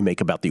good point you make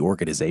about the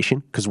organization,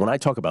 because when I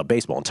talk about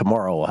baseball, and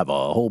tomorrow I'll have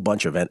a whole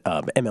bunch of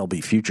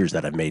MLB futures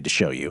that I've made to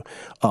show you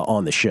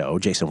on the show.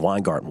 Jason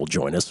Weingarten will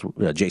join us.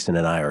 Jason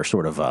and I are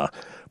sort of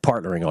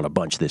partnering on a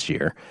bunch this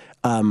year.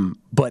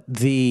 But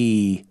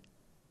the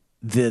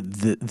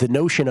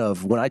notion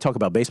of, when I talk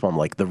about baseball, I'm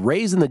like, the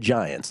Rays and the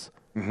Giants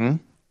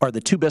are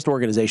the 2 best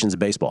organizations in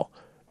baseball,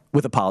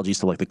 with apologies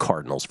to like the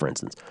Cardinals, for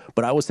instance.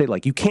 But I always say,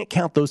 like, you can't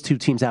count those 2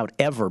 teams out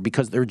ever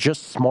because they're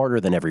just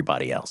smarter than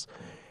everybody else.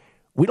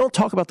 We don't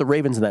talk about the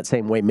Ravens in that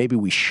same way. Maybe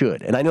we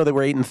should. And I know they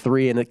were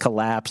 8-3 and it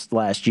collapsed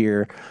last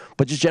year.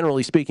 But just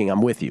generally speaking,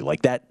 I'm with you.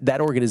 Like that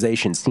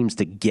organization seems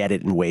to get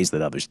it in ways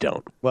that others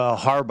don't. Well,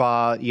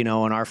 Harbaugh,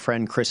 and our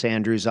friend Chris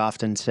Andrews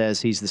often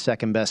says he's the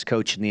second best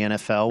coach in the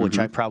NFL, which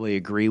I probably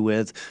agree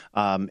with.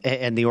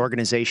 And the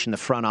organization, the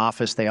front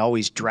office, they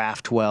always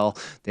draft well.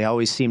 They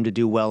always seem to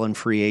do well in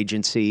free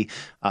agency.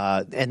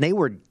 And they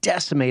were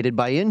decimated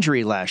by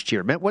injury last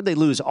year. What, they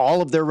lose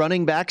all of their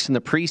running backs in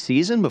the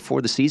preseason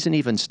before the season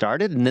even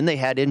started? And then they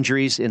had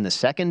injuries in the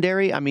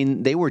secondary. I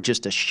mean, they were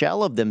just a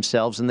shell of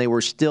themselves, and they were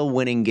still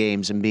winning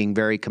games and being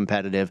very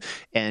competitive,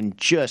 and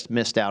just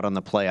missed out on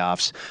the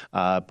playoffs,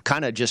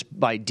 kind of just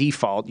by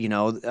default,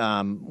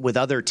 with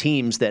other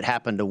teams that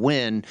happened to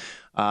win.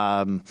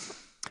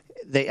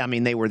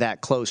 They were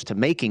that close to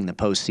making the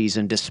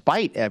postseason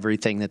despite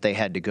everything that they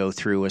had to go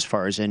through as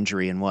far as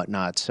injury and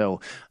whatnot. So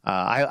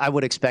I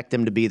would expect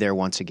them to be there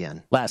once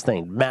again. Last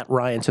thing, Matt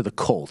Ryan to the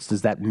Colts.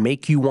 Does that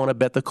make you want to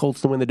bet the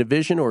Colts to win the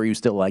division, or are you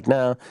still like,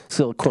 nah,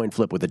 still a coin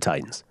flip with the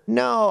Titans?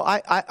 No,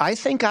 I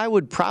think I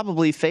would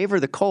probably favor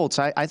the Colts.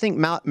 I think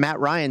Matt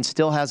Ryan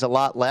still has a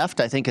lot left.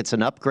 I think it's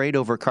an upgrade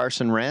over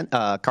Carson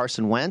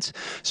Wentz.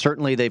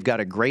 Certainly, they've got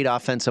a great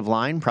offensive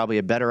line, probably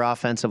a better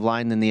offensive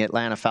line than the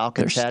Atlanta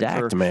Falcons had.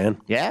 They're stacked, man.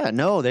 Yeah,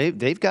 no,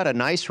 they've got a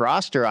nice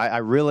roster. I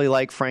really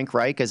like Frank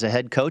Reich as a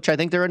head coach. I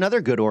think they're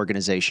another good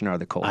organization, are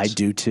the Colts. I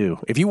do, too.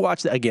 If you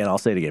watch that, again, I'll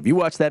say it again. If you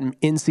watch that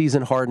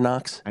in-season Hard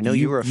Knocks, I know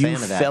you were a fan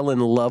of that. You fell in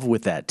love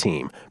with that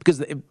team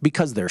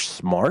because they're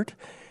smart.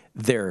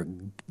 They're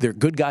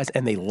good guys,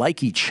 and they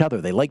like each other.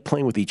 They like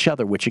playing with each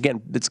other, which,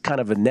 again, it's kind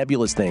of a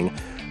nebulous thing,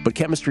 but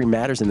chemistry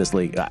matters in this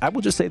league. I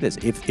will just say this.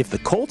 If the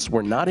Colts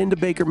were not into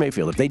Baker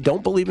Mayfield, if they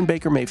don't believe in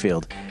Baker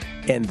Mayfield,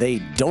 and they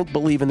don't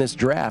believe in this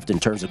draft in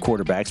terms of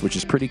quarterbacks, which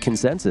is pretty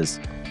consensus,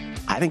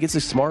 I think it's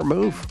a smart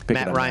move.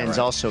 Matt Ryan's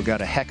also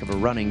got a heck of a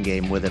running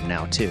game with him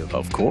now, too.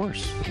 Of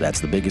course. That's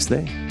the biggest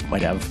thing.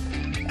 Might have,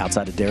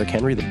 outside of Derrick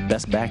Henry, the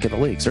best back in the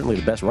league. Certainly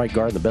the best right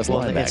guard, the best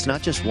linebacker. It's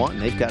not just one.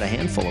 They've got a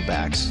handful of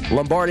backs.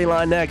 Lombardi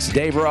line next.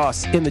 Dave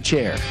Ross in the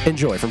chair.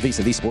 Enjoy from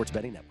VSiN, the Sports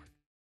Betting Network.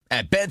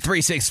 At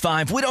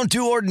Bet365, we don't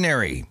do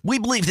ordinary. We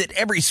believe that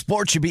every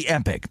sport should be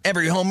epic.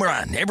 Every home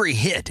run, every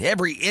hit,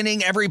 every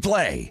inning, every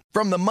play.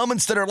 From the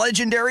moments that are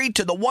legendary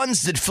to the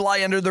ones that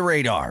fly under the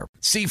radar.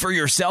 See for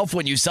yourself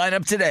when you sign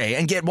up today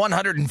and get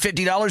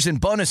 $150 in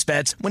bonus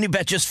bets when you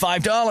bet just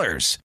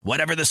 $5.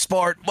 Whatever the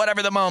sport,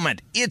 whatever the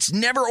moment, it's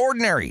never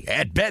ordinary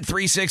at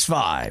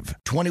Bet365.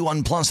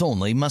 21 plus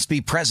only. Must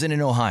be present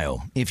in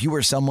Ohio. If you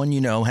or someone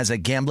you know has a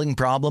gambling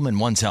problem and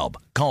wants help,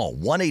 call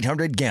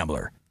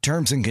 1-800-GAMBLER.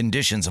 Terms and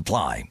conditions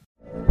apply.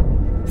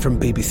 From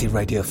BBC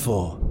Radio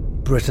 4,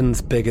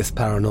 Britain's biggest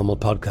paranormal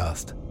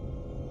podcast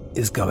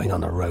is going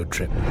on a road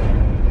trip.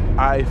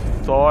 I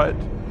thought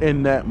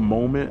in that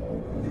moment,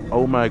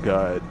 oh my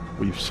God,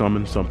 we've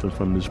summoned something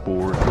from this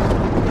board.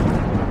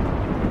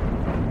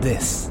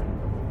 This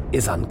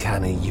is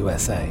Uncanny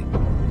USA.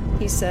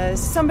 He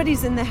says,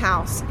 somebody's in the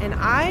house, and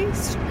I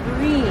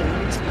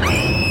screamed.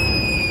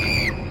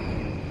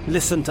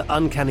 Listen to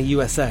Uncanny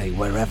USA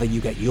wherever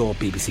you get your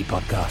BBC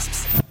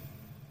podcasts,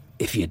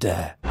 if you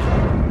dare.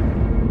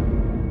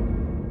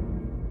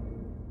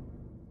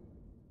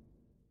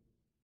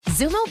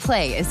 Xumo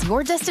Play is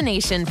your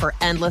destination for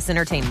endless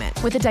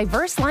entertainment. With a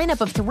diverse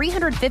lineup of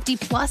 350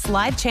 plus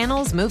live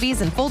channels, movies,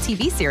 and full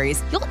TV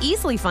series, you'll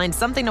easily find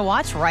something to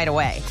watch right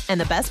away.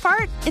 And the best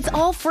part? It's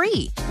all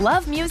free.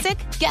 Love music?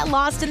 Get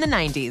lost in the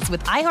 90s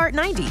with iHeart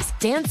 90s,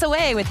 dance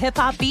away with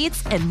hip-hop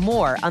beats, and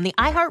more on the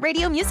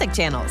iHeartRadio music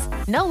channels.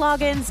 No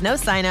logins, no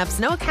signups,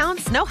 no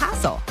accounts, no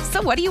hassle.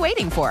 So what are you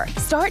waiting for?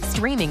 Start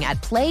streaming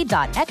at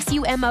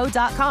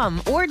play.xumo.com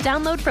or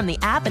download from the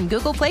app and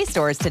Google Play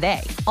stores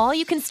today. All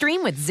you can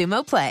stream with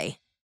Xumo Play.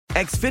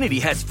 Xfinity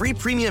has free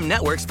premium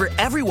networks for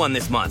everyone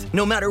this month,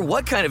 no matter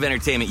what kind of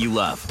entertainment you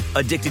love.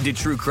 Addicted to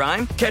true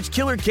crime? Catch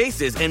killer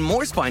cases and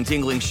more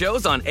spine-tingling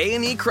shows on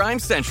A&E Crime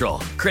Central.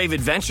 Crave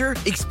adventure?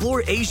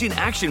 Explore Asian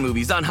action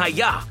movies on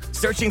Hi-Ya.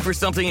 Searching for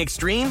something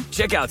extreme?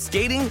 Check out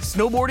skating,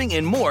 snowboarding,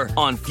 and more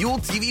on Fuel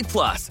TV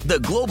Plus, the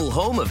global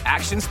home of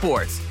action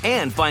sports.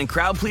 And find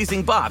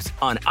crowd-pleasing bops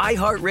on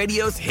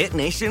iHeartRadio's Hit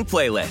Nation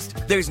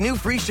playlist. There's new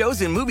free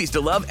shows and movies to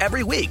love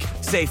every week.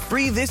 Say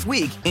free this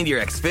week in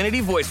your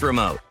Xfinity voice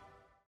remote.